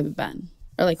team, who would have it been?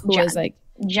 Or like who Jen. was like?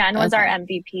 Jen was our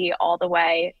MVP all the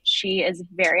way. She is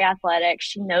very athletic.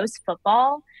 She knows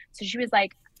football. So she was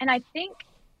like, and I think,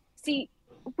 see,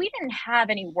 we didn't have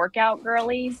any workout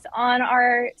girlies on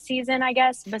our season, I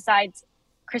guess, besides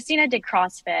Christina did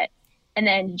CrossFit. And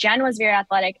then Jen was very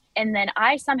athletic. And then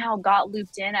I somehow got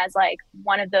looped in as like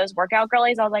one of those workout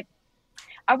girlies. I was like,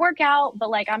 I work out, but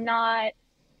like, I'm not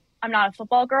a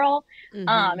football girl.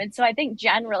 And so I think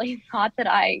Jen really thought that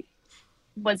I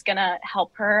was going to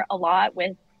help her a lot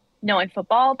with knowing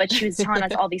football, but she was telling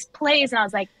us all these plays. And I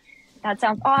was like, that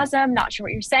sounds awesome. Not sure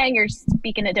what you're saying. You're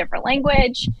speaking a different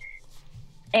language.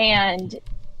 And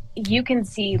you can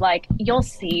see, like, you'll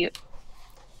see,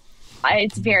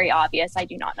 it's very obvious I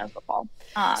do not know football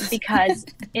because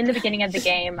in the beginning of the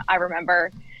game, I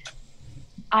remember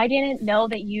I didn't know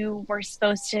that you were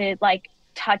supposed to like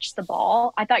touch the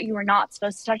ball. I thought you were not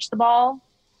supposed to touch the ball.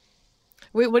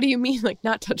 Wait, what do you mean, like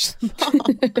not touch the ball?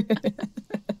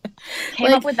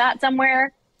 Came up with that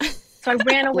somewhere. So I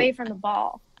ran away from the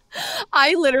ball.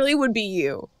 I literally would be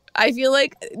you. I feel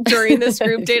like during this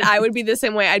group date, I would be the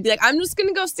same way. I'd be like, I'm just going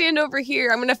to go stand over here.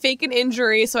 I'm going to fake an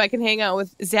injury so I can hang out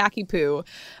with Zachy Poo.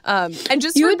 And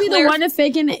just you would be the one to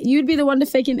fake an injury,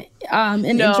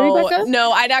 Becca?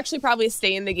 No, I'd actually probably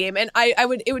stay in the game. And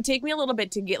it would take me a little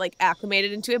bit to get like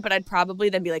acclimated into it, but I'd probably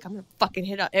then be like, I'm going to fucking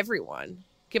hit out everyone.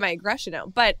 Get my aggression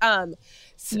out. But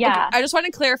yeah, okay, I just want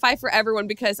to clarify for everyone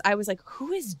because I was like,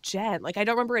 who is Jen? Like, I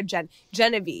don't remember a Jen.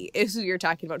 Genevieve is who you're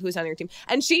talking about, who's on your team.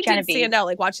 And she did stand out.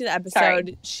 Like, watching the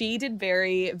episode, she did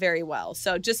very, very well.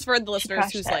 So just for the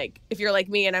listeners who's like, if you're like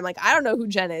me and I'm like, I don't know who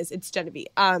Jen is, it's Genevieve.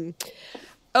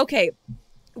 Okay,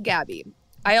 Gabi,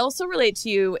 I also relate to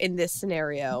you in this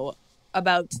scenario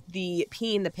about the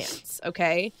peeing the pants,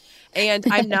 okay? And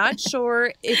I'm not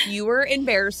sure if you were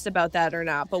embarrassed about that or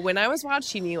not, but when I was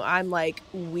watching you, I'm like,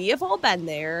 we have all been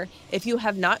there. If you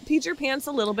have not peed your pants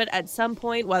a little bit at some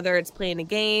point, whether it's playing a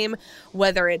game,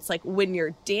 whether it's like when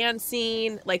you're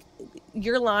dancing, like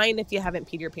you're lying if you haven't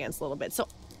peed your pants a little bit. So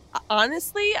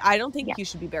honestly, I don't think Yeah. you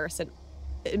should be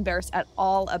embarrassed at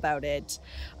all about it.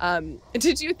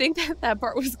 Did you think that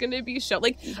part was going to be shown?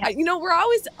 Like, we're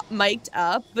always mic'd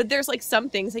up, but there's like some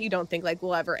things that you don't think like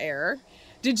will ever air.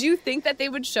 Did you think that they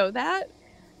would show that?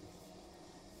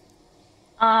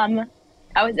 I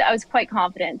was quite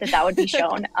confident that would be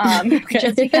shown,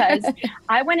 just because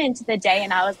I went into the day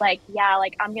and I was like, yeah,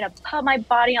 like I'm going to put my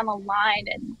body on the line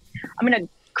and I'm going to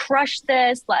crush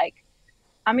this. Like,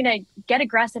 I'm going to get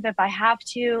aggressive if I have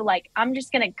to. Like, I'm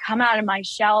just going to come out of my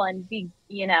shell and be,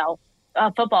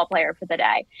 a football player for the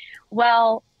day.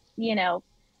 Well,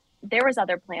 there was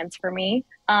other plans for me.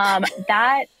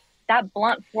 That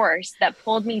blunt force that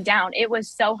pulled me down, it was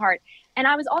so hard. And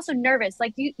I was also nervous.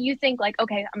 Like you think like,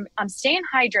 okay, I'm staying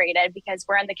hydrated because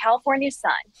we're in the California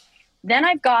sun. Then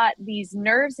I've got these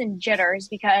nerves and jitters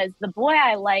because the boy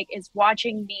I like is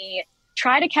watching me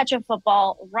try to catch a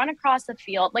football, run across the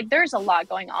field. Like there's a lot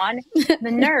going on.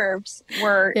 The nerves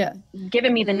were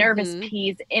giving me the nervous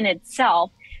peas in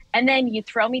itself. And then you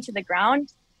throw me to the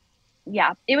ground.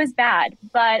 Yeah, it was bad,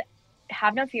 but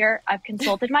have no fear. I've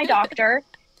consulted my doctor.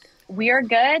 We are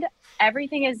good.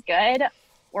 Everything is good.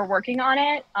 We're working on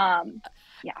it.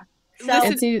 So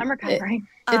I'm recovering.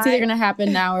 It's either going to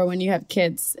happen now or when you have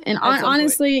kids. And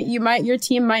honestly, your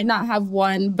team might not have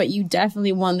won, but you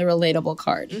definitely won the relatable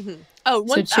card. Mm-hmm. Oh,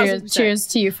 1,000%. So cheers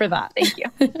to you for that. Thank you.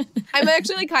 I'm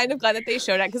actually kind of glad that they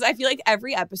showed it because I feel like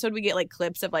every episode we get like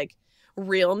clips of like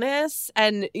realness,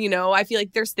 and I feel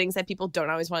like there's things that people don't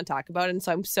always want to talk about, and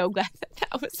so I'm so glad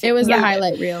that was. It was the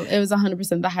highlight reel. It was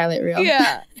 100% the highlight reel.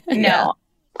 Yeah. No.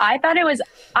 I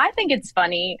think it's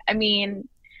funny. I mean,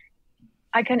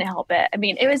 I couldn't help it. I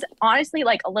mean, it was honestly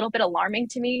like a little bit alarming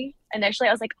to me. Initially,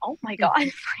 I was like, oh my God,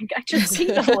 like I just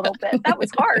seized a little bit. That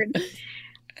was hard.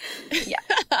 Yeah.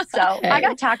 So I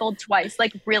got tackled twice,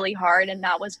 like really hard. And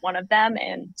that was one of them.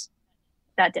 And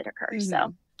that did occur. Mm-hmm.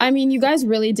 So. I mean, you guys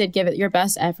really did give it your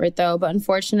best effort, though. But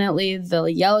unfortunately, the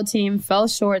yellow team fell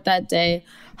short that day.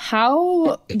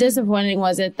 How disappointing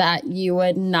was it that you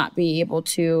would not be able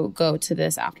to go to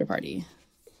this after party?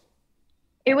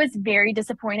 It was very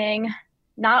disappointing,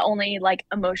 not only like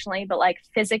emotionally, but like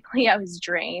physically. I was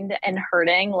drained and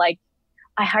hurting. Like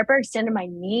I hyperextended my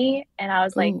knee and I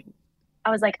was like,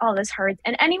 oh, this hurts.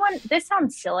 And this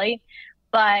sounds silly,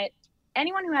 but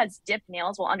anyone who has dipped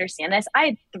nails will understand this. I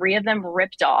had 3 of them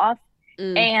ripped off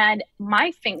and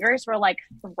my fingers were like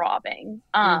throbbing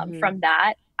from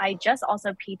that. I just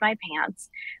also peed my pants.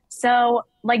 So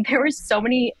like there were so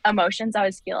many emotions I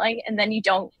was feeling, and then you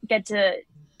don't get to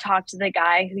talk to the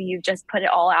guy who you just put it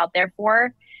all out there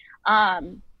for.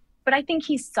 But I think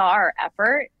he saw our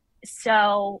effort.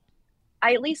 So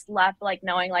I at least left like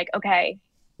knowing like, okay,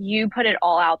 you put it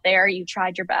all out there. You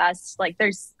tried your best. Like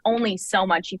there's only so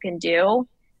much you can do,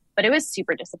 but it was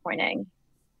super disappointing.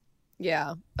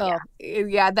 Yeah. Oh,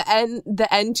 yeah. The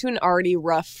end to an already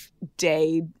rough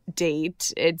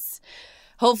date. It's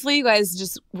hopefully you guys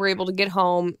just were able to get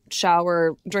home,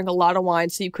 shower, drink a lot of wine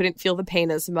so you couldn't feel the pain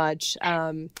as much.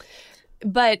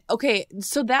 But okay,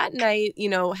 so that night,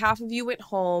 half of you went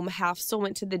home, half still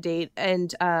went to the date,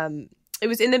 and it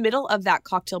was in the middle of that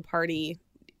cocktail party.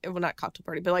 Well, not cocktail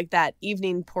party, but like that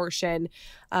evening portion,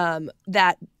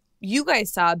 that you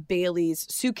guys saw Bailey's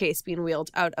suitcase being wheeled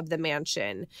out of the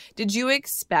mansion. Did you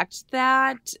expect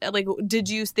that? Like, did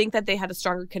you think that they had a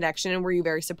stronger connection, and were you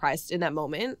very surprised in that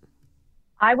moment?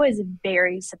 I was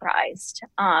very surprised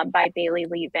by Bailey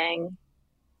leaving.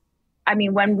 I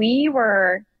mean,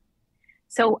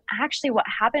 so actually what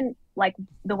happened, like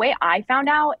the way I found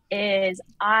out is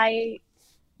I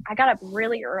got up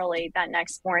really early that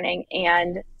next morning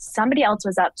and somebody else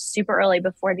was up super early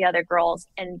before the other girls.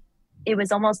 And it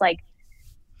was almost like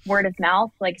word of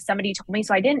mouth, like somebody told me.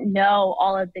 So I didn't know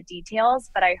all of the details,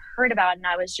 but I heard about it and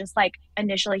I was just like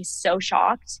initially so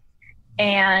shocked.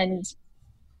 And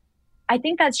I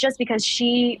think that's just because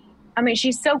she's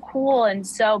so cool and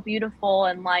so beautiful.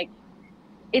 And like,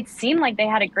 it seemed like they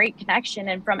had a great connection.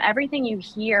 And from everything you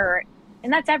hear,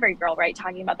 and that's every girl, right?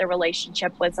 Talking about their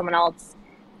relationship with someone else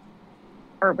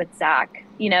or with Zach,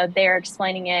 they're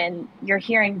explaining it and you're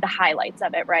hearing the highlights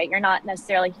of it, right? You're not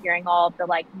necessarily hearing all of the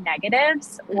like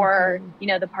negatives or,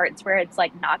 the parts where it's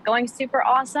like not going super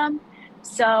awesome.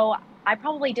 So I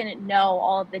probably didn't know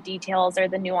all of the details or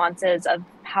the nuances of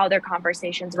how their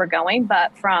conversations were going,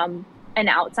 but from an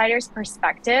outsider's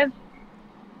perspective,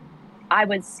 I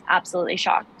was absolutely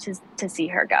shocked to see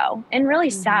her go, and really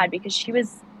sad because she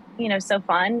was, so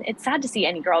fun. It's sad to see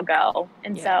any girl go.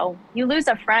 And so you lose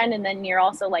a friend and then you're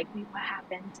also like, wait, what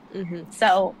happened?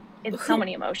 So it's so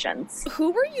many emotions.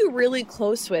 Who were you really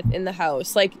close with in the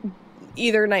house? Like,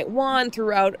 either night one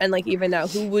throughout and like even now,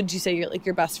 who would you say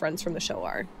your best friends from the show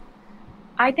are?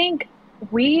 I think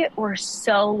we were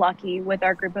so lucky with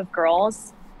our group of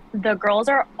girls. The girls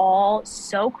are all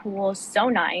so cool, so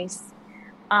nice.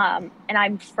 And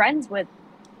I'm friends with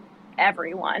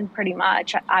everyone pretty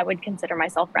much. I would consider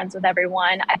myself friends with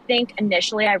everyone. I think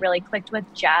initially I really clicked with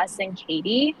Jess and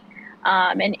Katie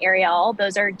and Ariel.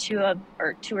 Those are two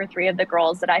or three of the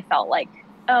girls that I felt like,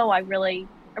 oh, I really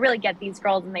get these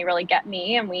girls and they really get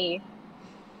me. And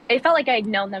it felt like I'd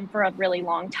known them for a really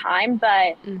long time,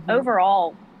 but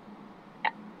overall,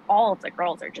 all of the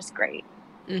girls are just great.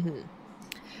 Mm-hmm.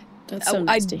 That's so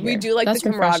nice to hear. We do like That's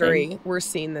the camaraderie refreshing. we're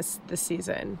seeing this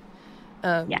season.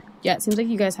 Yeah, it seems like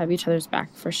you guys have each other's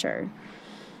back for sure.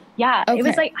 Yeah, Okay. It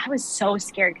was like I was so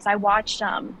scared because I watched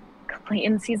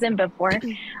Clayton's season before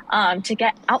to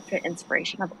get outfit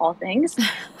inspiration of all things,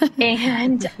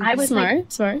 and I was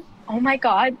smart. Oh my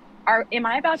god, am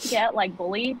I about to get like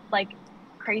bullied, like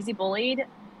crazy bullied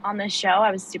on this show?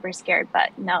 I was super scared,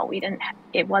 but no, we didn't.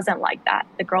 It wasn't like that.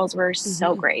 The girls were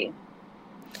so great.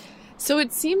 So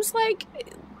it seems like,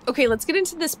 okay, let's get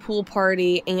into this pool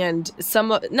party and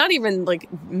not even like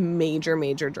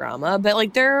major drama, but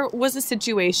like there was a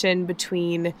situation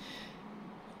between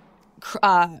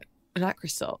not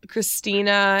Crystal,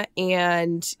 Christina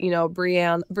and,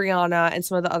 Brianna and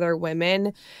some of the other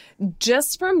women.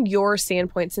 Just from your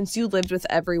standpoint, since you lived with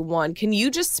everyone, can you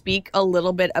just speak a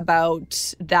little bit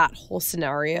about that whole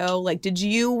scenario? Like, did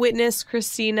you witness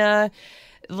Christina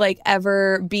like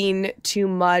ever being too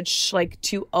much, like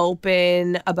too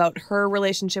open about her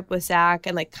relationship with Zach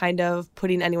and like kind of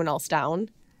putting anyone else down?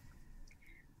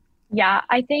 Yeah,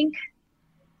 I think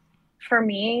for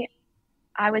me,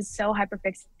 I was so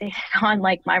hyperfixated on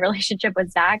like my relationship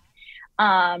with Zach,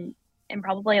 and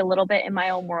probably a little bit in my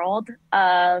own world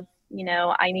of,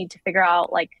 I need to figure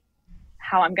out like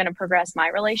how I'm going to progress my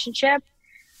relationship.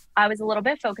 I was a little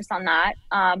bit focused on that.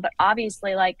 But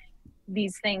obviously like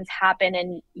these things happen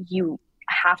and you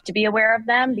have to be aware of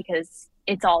them because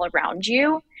it's all around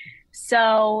you.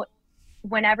 So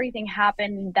when everything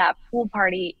happened, that pool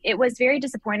party, it was very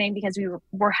disappointing because we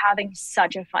were having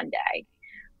such a fun day.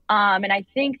 And I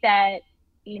think that,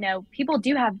 people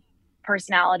do have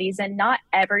personalities and not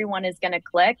everyone is going to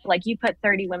click. Like you put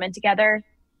 30 women together,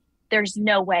 there's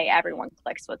no way everyone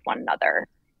clicks with one another.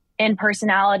 And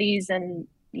personalities and,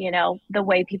 the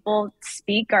way people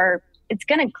speak it's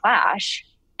going to clash,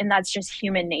 and that's just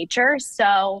human nature.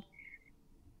 So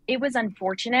it was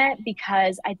unfortunate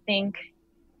because I think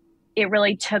it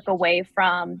really took away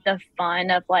from the fun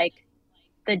of like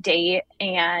the date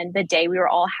and the day we were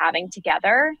all having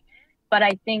together. But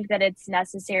I think that it's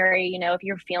necessary, if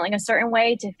you're feeling a certain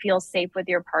way, to feel safe with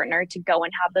your partner, to go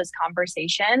and have those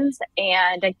conversations.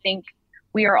 And I think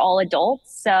we are all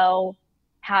adults. So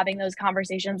having those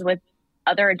conversations with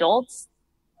other adults,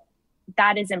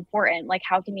 that is important. Like,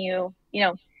 how can you,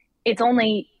 it's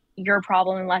only your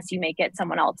problem unless you make it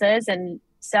someone else's. And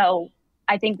so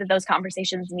I think that those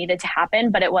conversations needed to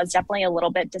happen, but it was definitely a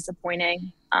little bit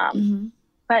disappointing.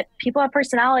 But people have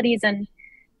personalities and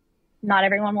not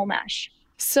everyone will mesh.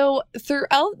 So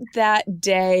throughout that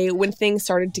day, when things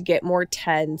started to get more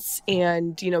tense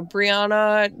and,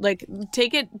 Brianna, like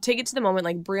take it to the moment,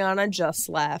 like Brianna just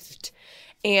left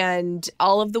and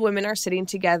all of the women are sitting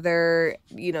together,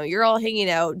 you're all hanging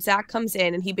out. Zach comes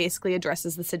in and he basically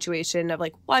addresses the situation of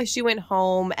like why she went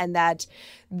home and that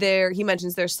he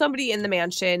mentions there's somebody in the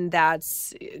mansion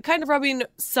that's kind of rubbing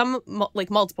some,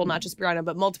 like multiple, not just Brianna,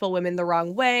 but multiple women the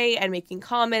wrong way and making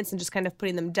comments and just kind of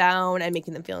putting them down and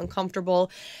making them feel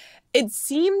uncomfortable. It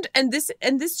seemed, and this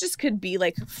just could be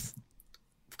like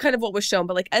kind of what was shown,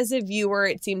 but like as a viewer,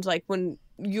 it seemed like when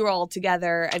you were all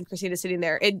together and Christina's sitting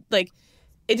there,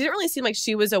 it didn't really seem like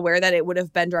she was aware that it would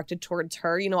have been directed towards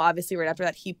her. Obviously right after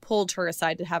that, he pulled her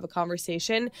aside to have a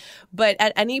conversation. But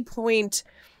at any point,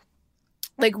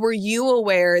 like, were you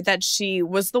aware that she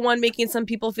was the one making some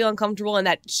people feel uncomfortable and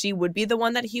that she would be the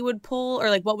one that he would pull? Or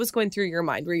like, what was going through your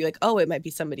mind? Were you like, oh, it might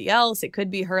be somebody else. It could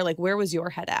be her. Like, where was your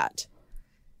head at?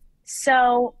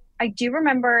 So I do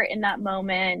remember in that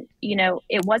moment,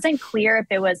 it wasn't clear if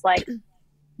it was like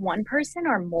one person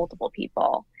or multiple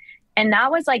people. And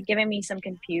that was like giving me some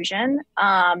confusion.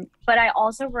 But I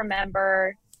also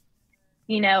remember,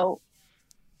 the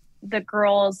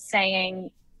girls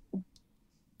saying,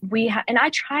 and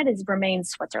I try to remain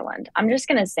Switzerland. I'm just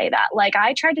going to say that. Like,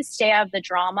 I tried to stay out of the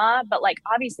drama, but like,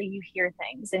 obviously you hear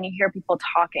things and you hear people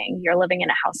talking. You're living in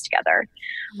a house together.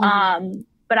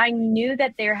 But I knew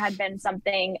that there had been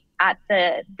something at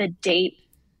the date,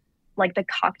 like the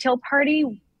cocktail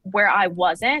party, where I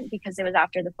wasn't because it was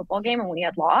after the football game and we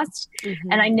had lost.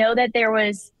 And I know that there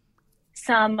was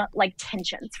some like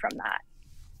tensions from that.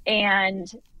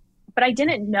 But I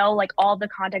didn't know like all the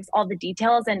context, all the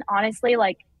details. And honestly,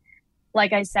 like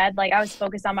I said, like I was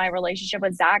focused on my relationship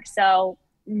with Zach. So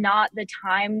not the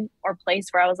time or place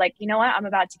where I was like, you know what, I'm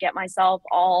about to get myself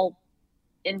all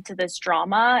into this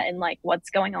drama and like what's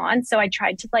going on. So I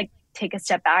tried to like take a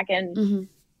step back and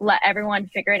let everyone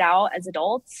figure it out as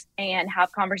adults and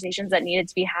have conversations that needed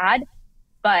to be had,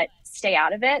 but stay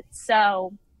out of it.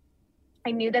 So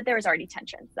I knew that there was already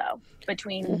tension though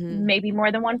between maybe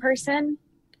more than one person,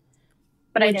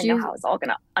 but I didn't know how it was all going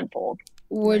to unfold.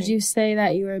 Would you say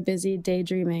that you were busy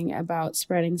daydreaming about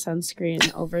spreading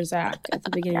sunscreen over Zach at the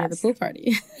beginning of the pool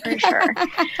party? For sure.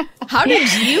 How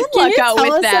did you luck out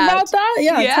with that? About that?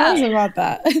 Yeah, tell us about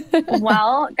that.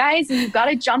 Well, guys, you've got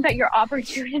to jump at your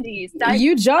opportunities.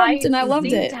 You jumped, and I loved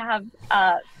it. To have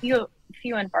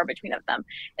few and far between of them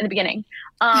in the beginning.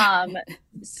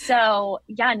 So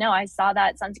yeah, no, I saw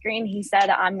that sunscreen. He said,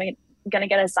 I'm gonna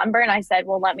get a sunburn. I said,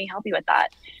 well, let me help you with that.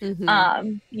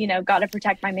 You know, got to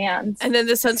protect my man. And then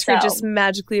the sunscreen just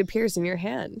magically appears in your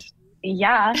hand.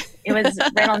 Yeah, it was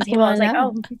right on the table. I was like,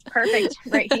 oh, perfect,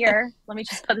 right here. Let me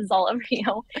just put this all over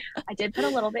you. I did put a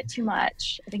little bit too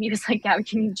much. I think he was like, Gabi,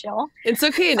 can you chill? It's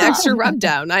okay, an extra rub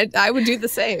down. I would do the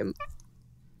same.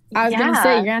 I was gonna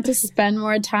say, you're gonna have to spend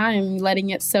more time letting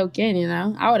it soak in, you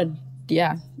know? I would have,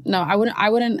 no, I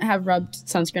wouldn't have rubbed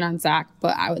sunscreen on Zach,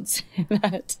 but I would say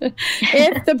that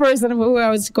if the person who I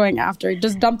was going after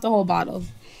just dumped the whole bottle.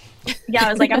 Yeah,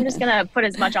 I was like, I'm just gonna put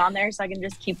as much on there so I can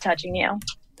just keep touching you.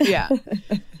 Yeah.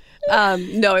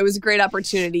 No, it was a great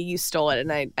opportunity. You stole it,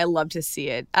 and I love to see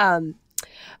it.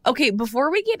 Okay,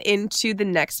 before we get into the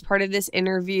next part of this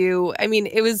interview, I mean,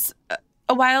 it was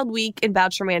a wild week in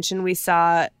Bachelor Mansion. We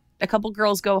saw a couple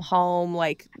girls go home,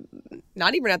 like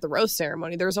not even at the rose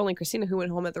ceremony. There was only Christina who went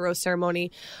home at the rose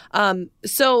ceremony.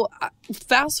 So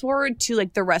fast forward to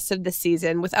like the rest of the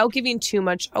season without giving too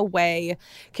much away.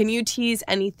 Can you tease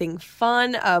anything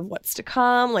fun of what's to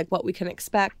come, like what we can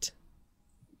expect?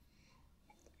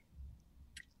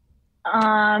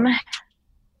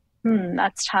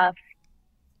 That's tough.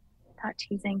 Not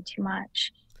teasing too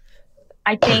much.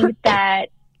 I think that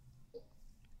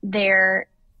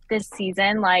this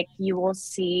season, like you will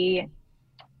see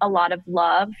a lot of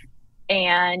love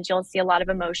and you'll see a lot of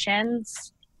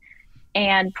emotions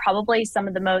and probably some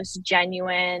of the most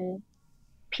genuine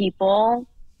people.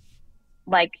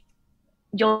 Like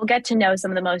you'll get to know some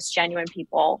of the most genuine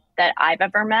people that I've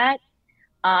ever met.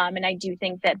 And I do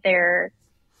think that there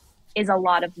is a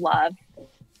lot of love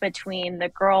between the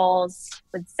girls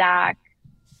with Zach.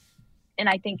 And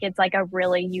I think it's like a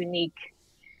really unique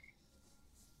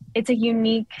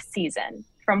season.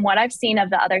 From what I've seen of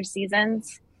the other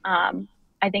seasons,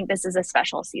 I think this is a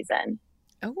special season.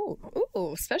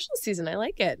 Oh, special season. I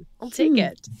like it. I'll take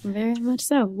it. Very much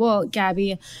so. Well,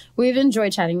 Gabi, we've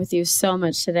enjoyed chatting with you so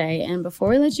much today. And before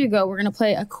we let you go, we're going to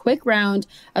play a quick round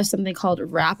of something called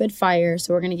Rapid Fire.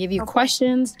 So we're going to give you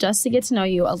questions just to get to know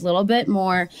you a little bit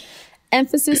more.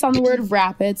 Emphasis on the word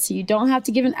rapid, so you don't have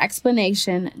to give an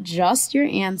explanation, just your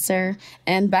answer.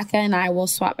 And Becca and I will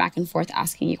swap back and forth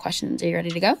asking you questions. Are you ready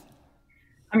to go?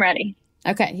 I'm ready.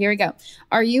 Okay, here we go.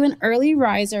 Are you an early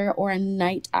riser or a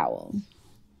night owl?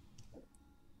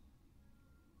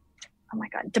 Oh my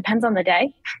God. Depends on the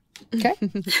day. Okay.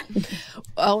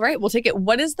 All right, we'll take it.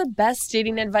 What is the best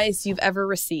dating advice you've ever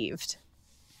received?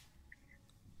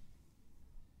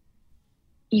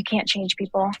 You can't change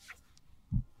people.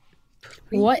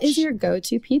 What is your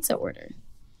go-to pizza order?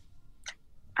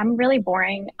 I'm really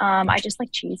boring. I just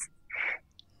like cheese.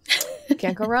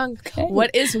 Can't go wrong. Okay.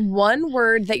 What is one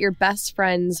word that your best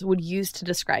friends would use to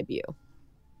describe you?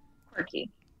 Quirky.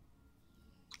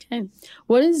 Okay.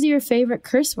 What is your favorite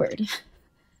curse word?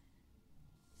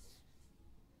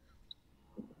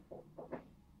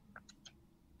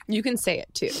 You can say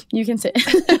it too. You can say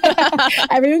it.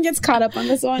 Everyone gets caught up on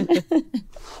this one.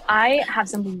 I have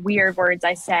some weird words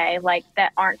I say, like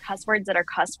that aren't cuss words that are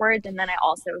cuss words, and then I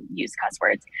also use cuss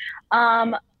words.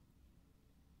 I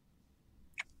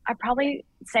probably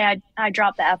say I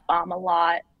drop the F-bomb a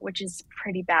lot, which is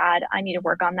pretty bad. I need to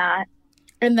work on that.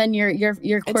 And then your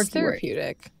quirky It's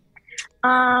therapeutic.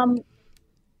 I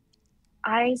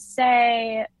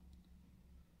say,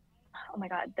 oh my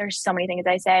God, there's so many things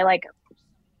I say. Like,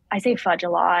 I say fudge a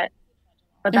lot,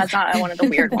 but that's not one of the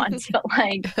weird ones. But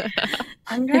like,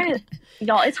 I'm trying to,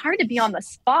 y'all, it's hard to be on the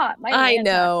spot. I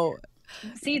know.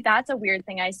 See, that's a weird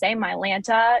thing I say. My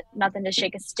Lanta, nothing to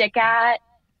shake a stick at.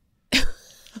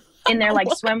 in their like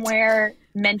swimwear,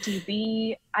 Menti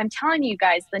B. I'm telling you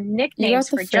guys, the nicknames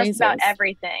the for phrases. just about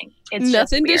everything. It's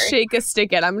Nothing to just weird. shake a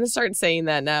stick at. I'm going to start saying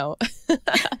that now.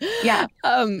 Yeah.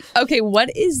 Okay,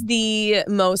 what is the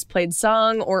most played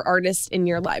song or artist in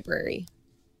your library?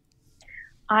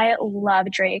 I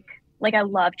love Drake. Like, I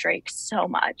love Drake so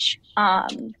much.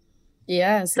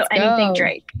 Yes. So let's anything go.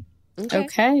 Drake.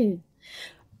 Okay.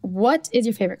 What is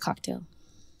your favorite cocktail?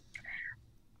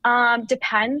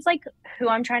 Depends like who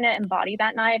I'm trying to embody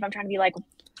that night. If I'm trying to be like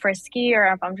frisky or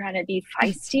if I'm trying to be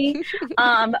feisty.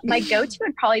 My go-to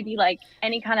would probably be like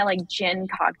any kind of like gin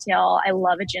cocktail. I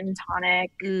love a gin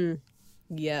tonic.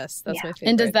 Yes, that's my favorite.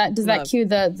 And does that cue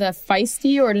the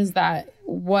feisty, or does that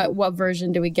what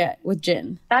version do we get with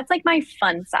gin? That's like my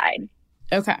fun side.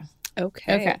 Okay.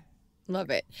 Love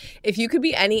it. If you could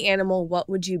be any animal, what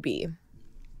would you be?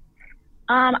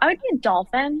 I would be a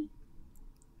dolphin.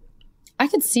 I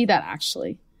could see that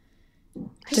actually.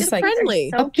 Just like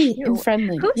friendly. So upbeat cute. and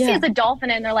friendly. Who Yeah. sees a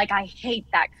dolphin and they're like, I hate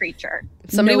that creature?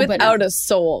 Somebody Nobody. without a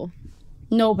soul.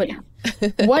 Nobody.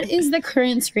 What is the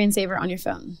current screensaver on your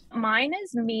phone? Mine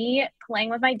is me playing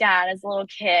with my dad as a little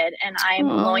kid, and I'm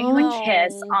blowing him a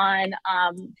kiss on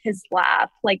his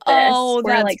lap like this. Oh,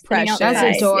 We're, that's like, sitting precious. outside.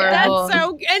 That's adorable. That's so,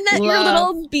 and that your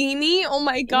little beanie. Oh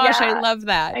my gosh, Yeah. I love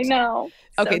that. I know.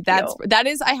 Okay, So cute. that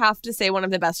is, I have to say, one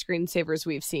of the best screensavers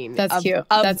we've seen. That's cute.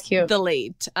 Of That's cute. The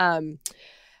late.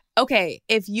 Okay,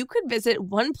 if you could visit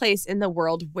one place in the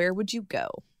world, where would you go?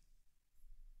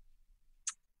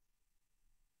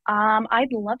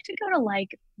 I'd love to go to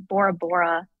like Bora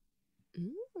Bora.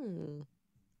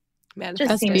 Manifest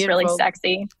Just seems beautiful. really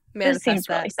sexy. Manifest Just seems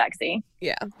that. really sexy.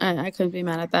 Yeah. I couldn't be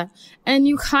mad at that. And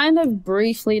you kind of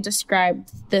briefly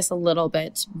described this a little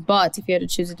bit, but if you had to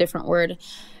choose a different word,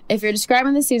 if you're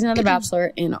describing the season of The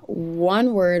Bachelor in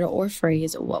one word or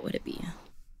phrase, what would it be?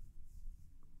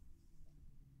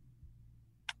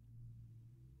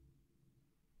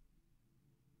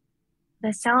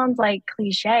 This sounds like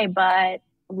cliche, but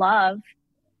love.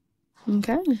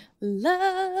 Okay.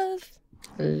 Love.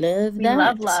 Love We that.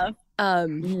 love love.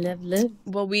 Love.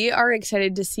 Well, we are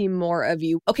excited to see more of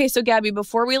you. Okay, so Gabby,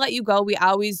 before we let you go, we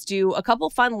always do a couple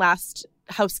fun last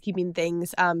housekeeping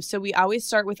things. So we always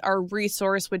start with our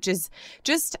resource, which is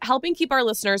just helping keep our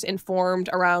listeners informed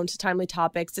around timely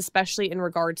topics, especially in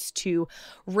regards to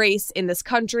race in this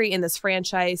country, in this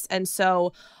franchise. And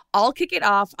so I'll kick it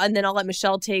off, and then I'll let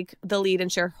Michelle take the lead and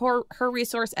share her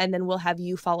resource, and then we'll have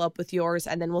you follow up with yours,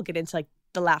 and then we'll get into like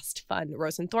the last fun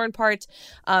Rose and Thorn part.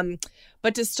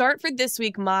 But to start for this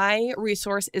week, my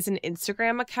resource is an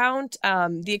Instagram account.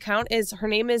 The account is, her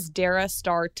name is Dara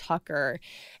Star Tucker,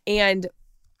 and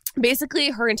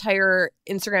basically her entire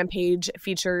Instagram page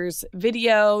features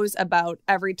videos about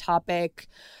every topic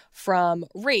from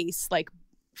race, like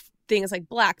things like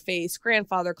blackface,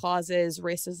 grandfather clauses,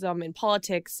 racism in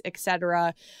politics,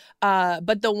 etc.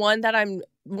 But the one that I'm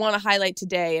want to highlight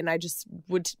today, and I just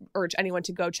would urge anyone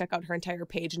to go check out her entire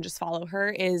page and just follow her,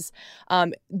 is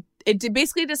it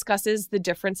basically discusses the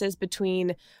differences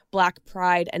between Black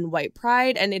pride and white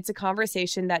pride. And it's a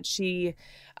conversation that she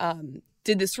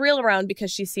did this reel around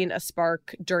because she's seen a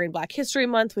spark during Black History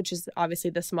Month, which is obviously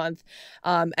this month,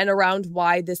 and around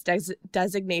why this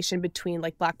designation between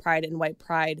like Black pride and white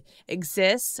pride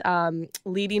exists,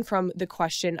 leading from the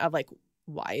question of like,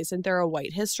 why isn't there a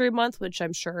White History Month, which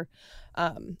I'm sure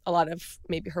a lot of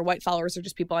maybe her white followers or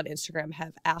just people on Instagram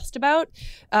have asked about.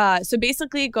 So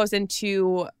basically it goes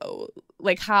into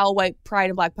like how white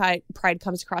pride and Black pride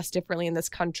comes across differently in this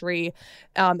country.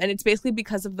 And it's basically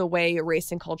because of the way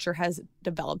race and culture has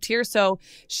developed here. So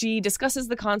she discusses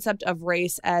the concept of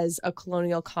race as a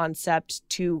colonial concept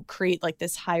to create like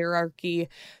this hierarchy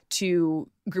to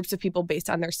groups of people based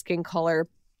on their skin color.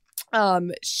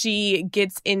 She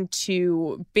gets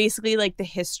into basically like the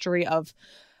history of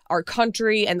our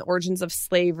country and the origins of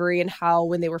slavery and how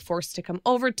when they were forced to come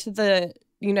over to the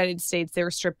United States, they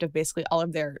were stripped of basically all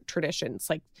of their traditions.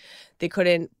 Like they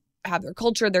couldn't have their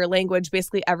culture, their language,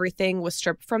 basically everything was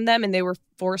stripped from them, and they were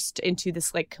forced into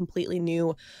this like completely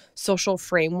new social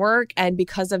framework. And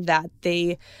because of that,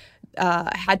 they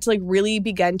had to like really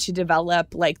begin to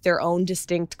develop like their own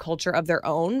distinct culture of their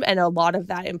own. And a lot of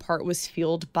that in part was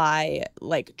fueled by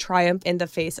like triumph in the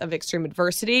face of extreme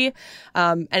adversity.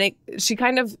 She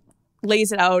kind of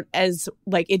lays it out as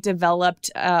like it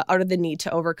developed out of the need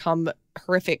to overcome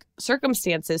horrific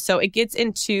circumstances. So it gets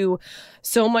into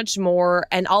so much more,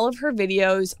 and all of her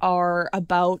videos are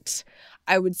about,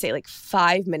 I would say, like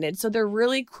 5 minutes. So they're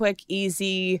really quick,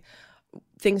 easy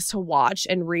things to watch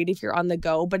and read if you're on the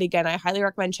go. But again, I highly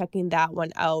recommend checking that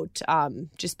one out,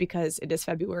 just because it is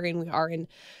February and we are in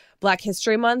Black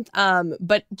History Month.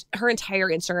 But her entire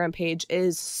Instagram page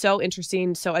is so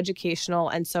interesting, so educational.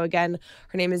 And so again,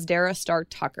 her name is Dara Stark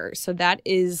Tucker. So that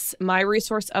is my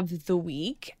resource of the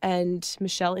week. And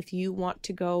Michelle, if you want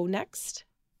to go next.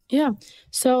 Yeah.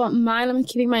 So I'm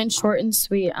keeping mine short and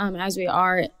sweet, as we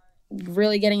are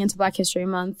really getting into Black History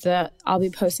Month. I'll be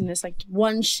posting this like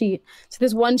one sheet. So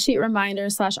this one sheet reminder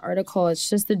 / article, it's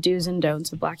just the do's and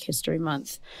don'ts of Black History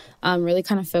Month. Really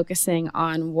kind of focusing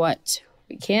on what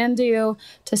we can do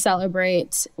to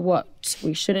celebrate, what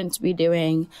we shouldn't be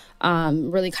doing.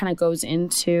 Really kind of goes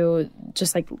into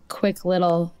just like quick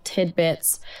little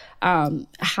tidbits,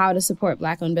 how to support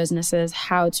Black-owned businesses,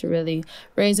 how to really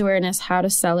raise awareness, how to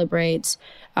celebrate,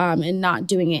 and not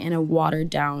doing it in a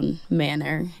watered-down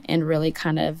manner, and really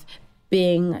kind of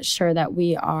being sure that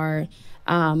we are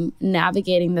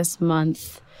navigating this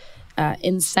month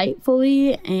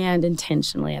insightfully and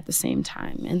intentionally at the same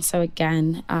time. And so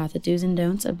again, the do's and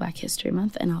don'ts of Black History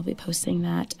Month, and I'll be posting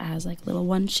that as like little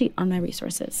one sheet on my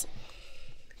resources.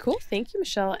 Cool. Thank you,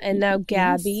 Michelle. And now,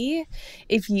 Gabi,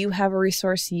 if you have a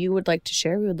resource you would like to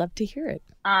share, we would love to hear it.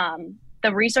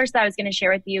 The resource that I was going to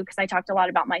share with you, because I talked a lot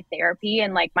about my therapy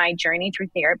and like my journey through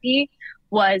therapy,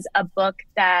 was a book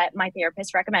that my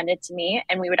therapist recommended to me.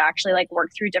 And we would actually like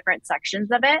work through different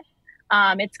sections of it.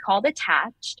 It's called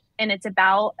Attached, and it's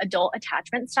about adult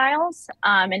attachment styles,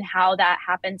 and how that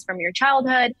happens from your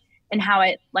childhood and how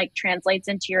it like translates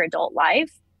into your adult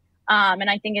life. And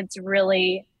I think it's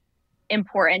really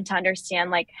important to understand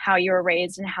like how you were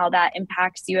raised and how that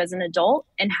impacts you as an adult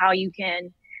and how you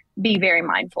can be very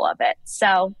mindful of it.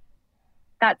 So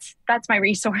that's my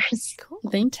resource. Cool.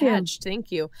 Thank you. Attached.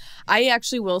 Thank you. I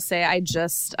actually will say I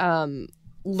just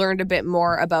learned a bit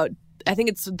more about, I think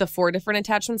it's the 4 different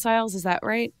attachment styles. Is that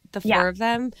right? The 4 of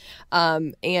them.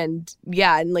 And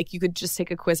like you could just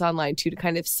take a quiz online too to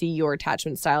kind of see your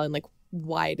attachment style and like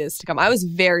why it is to come. I was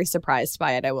very surprised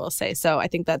by it, I will say. So I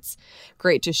think that's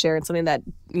great to share and something that,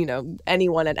 you know,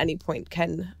 anyone at any point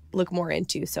can look more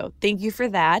into. So thank you for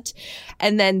that.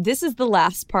 And then this is the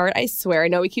last part. I swear, I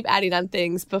know we keep adding on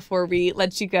things before we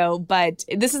let you go, but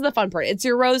this is the fun part. It's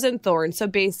your rose and thorn. So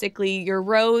basically your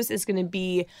rose is going to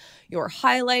be your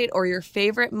highlight or your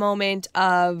favorite moment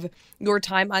of your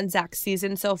time on Zach's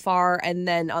season so far. And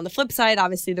then on the flip side,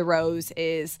 obviously the rose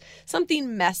is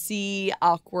something messy,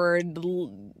 awkward,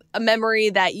 a memory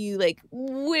that you like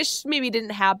wish maybe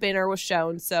didn't happen or was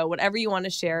shown. So whatever you want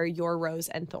to share, your rose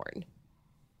and thorn.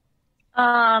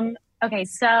 Okay,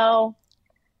 so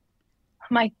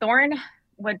my thorn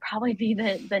would probably be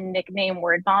the nickname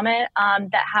word vomit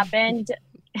that happened.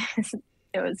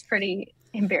 It was pretty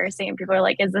embarrassing. People are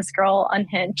like, is this girl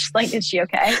unhinged? Like, is she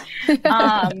okay?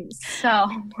 So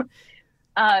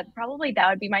probably that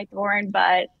would be my thorn.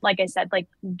 But like I said, like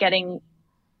getting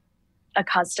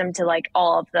accustomed to like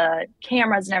all of the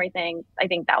cameras and everything, I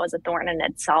think that was a thorn in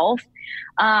itself.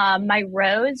 My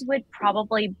rose would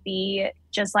probably be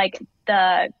just like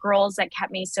the girls that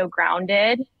kept me so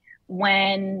grounded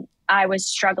when I was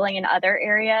struggling in other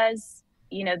areas.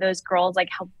 You know, those girls like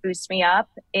helped boost me up,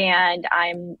 and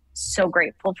I'm so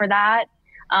grateful for that.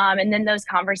 And then those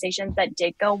conversations that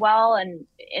did go well, and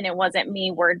it wasn't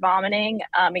me word vomiting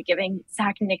and giving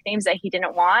Zach nicknames that he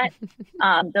didn't want.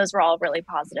 Those were all really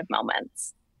positive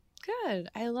moments. Good.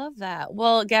 I love that.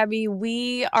 Well, Gabi,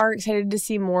 we are excited to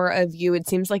see more of you. It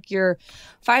seems like you're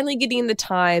finally getting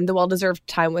the well-deserved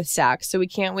time with Zach. So we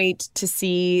can't wait to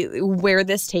see where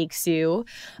this takes you.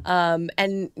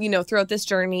 And, you know, throughout this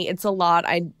journey, it's a lot.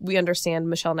 We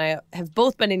understand, Michelle and I have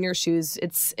both been in your shoes.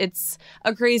 It's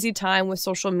a crazy time with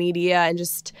social media and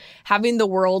just having the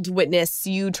world witness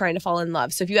you trying to fall in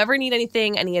love. So if you ever need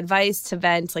anything, any advice to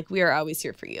vent, like we are always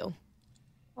here for you.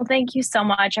 Well, thank you so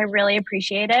much. I really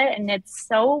appreciate it. And it's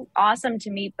so awesome to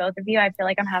meet both of you. I feel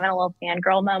like I'm having a little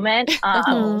fangirl moment,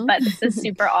 but this is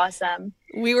super awesome.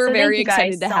 We were very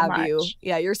excited to have you.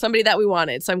 Yeah, you're somebody that we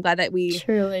wanted. So I'm glad that we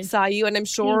saw you. And I'm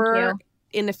sure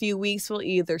in a few weeks, we'll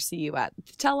either see you at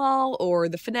the tell-all or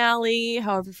the finale,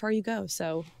 however far you go.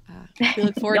 So we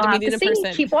look forward to meeting in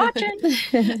person. Keep watching.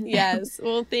 Yes.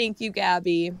 Well, thank you,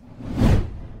 Gabi.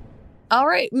 All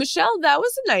right, Michelle, that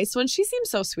was a nice one. She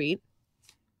seems so sweet.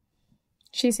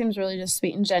 She seems really just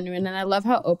sweet and genuine. And I love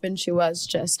how open she was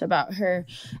just about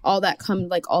all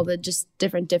the just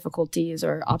different difficulties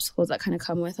or obstacles that kind of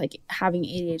come with like having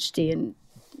ADHD. And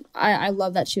I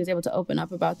love that she was able to open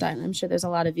up about that. And I'm sure there's a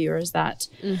lot of viewers that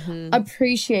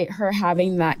appreciate her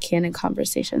having that candid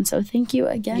conversation. So thank you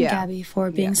again, Gabi,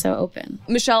 for being so open.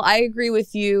 Michelle, I agree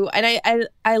with you. And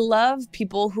I love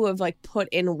people who have like put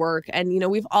in work. And, you know,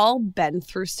 we've all been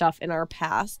through stuff in our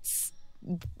pasts.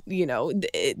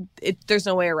 there's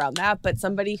no way around that. But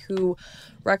somebody who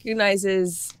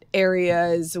recognizes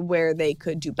areas where they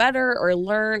could do better or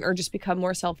learn or just become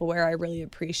more self-aware, I really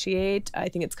appreciate. I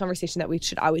think it's a conversation that we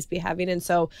should always be having. And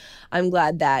so I'm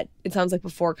glad that it sounds like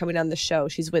before coming on the show,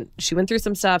 she went through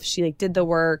some stuff. She did the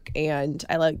work, and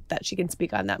I like that she can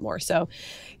speak on that more. So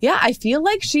yeah, I feel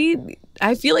like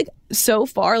so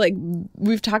far,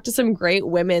 we've talked to some great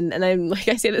women, and I'm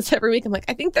I say this every week. I'm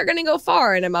I think they're going to go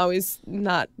far, and I'm always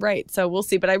not right. So we'll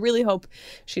see. But I really hope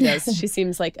she does. She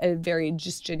seems like a very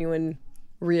just genuine,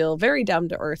 real, very down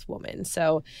to earth woman.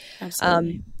 So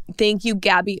Absolutely. Thank you,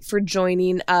 Gabi, for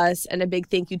joining us. And a big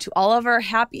thank you to all of our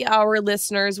happy hour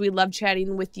listeners. We love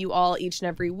chatting with you all each and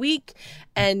every week.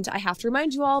 And I have to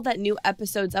remind you all that new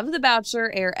episodes of The Bachelor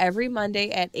air every Monday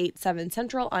at 7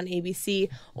 Central on ABC,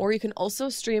 or you can also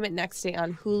stream it next day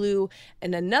on Hulu.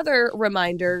 And another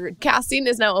reminder, casting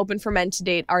is now open for men to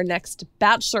date our next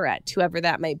Bachelorette, whoever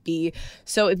that might be.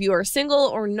 So if you are single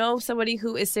or know somebody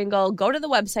who is single, go to the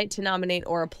website to nominate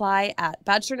or apply at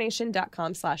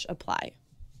bachelornation.com/apply.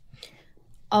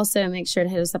 Also, make sure to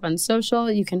hit us up on social.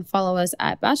 You can follow us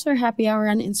at Bachelor Happy Hour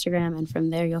on Instagram, and from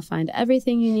there you'll find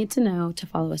everything you need to know to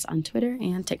follow us on Twitter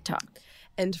and TikTok.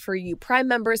 And for you Prime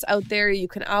members out there, you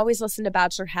can always listen to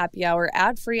Bachelor Happy Hour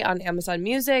ad-free on Amazon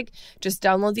Music. Just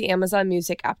download the Amazon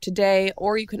Music app today,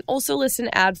 or you can also listen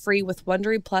ad-free with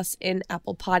Wondery Plus in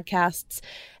Apple Podcasts.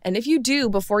 And if you do,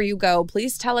 before you go,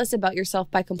 please tell us about yourself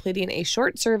by completing a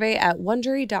short survey at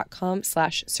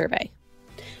Wondery.com/survey.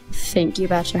 Thank you,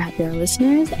 Bachelor Happy Hour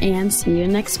listeners, and see you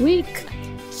next week.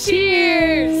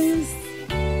 Cheers!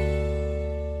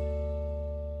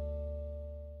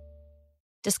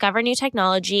 Discover new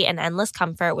technology and endless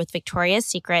comfort with Victoria's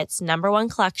Secret's #1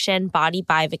 collection, Body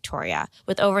by Victoria.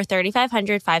 With over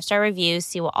 3,500 five-star reviews,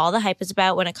 see what all the hype is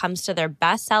about when it comes to their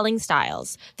best-selling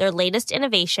styles. Their latest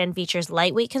innovation features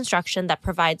lightweight construction that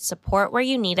provides support where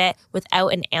you need it without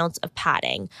an ounce of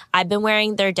padding. I've been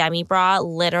wearing their demi bra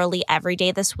literally every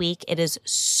day this week. It is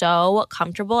so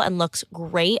comfortable and looks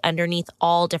great underneath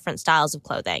all different styles of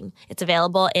clothing. It's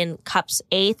available in cups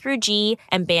A through G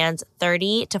and bands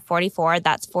 30 to 44.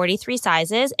 That's 43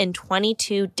 sizes in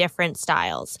 22 different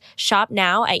styles. Shop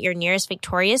now at your nearest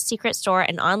Victoria's Secret store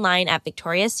and online at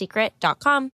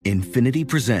victoriassecret.com. Infinity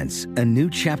presents a new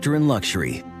chapter in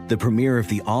luxury, the premiere of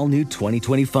the all-new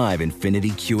 2025 Infinity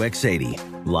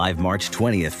QX80, live March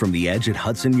 20th from the Edge at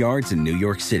Hudson Yards in New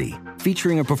York City,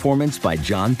 featuring a performance by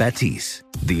John Batiste.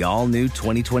 The all-new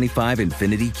 2025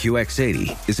 Infinity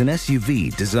QX80 is an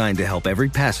SUV designed to help every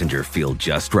passenger feel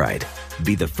just right.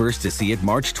 Be the first to see it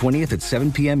March 20th at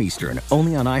 7 p.m. Eastern,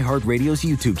 only on iHeartRadio's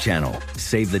YouTube channel.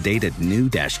 Save the date at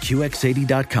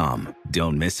new-QX80.com.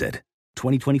 Don't miss it.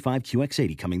 2025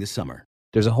 QX80 coming this summer.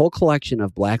 There's a whole collection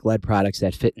of Black-led products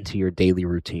that fit into your daily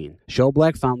routine. Show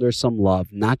Black founders some love,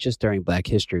 not just during Black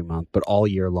History Month, but all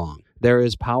year long. There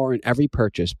is power in every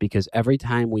purchase because every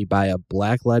time we buy a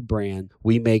Black-led brand,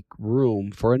 we make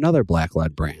room for another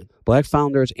Black-led brand. Black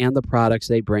founders and the products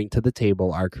they bring to the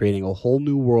table are creating a whole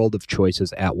new world of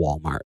choices at Walmart.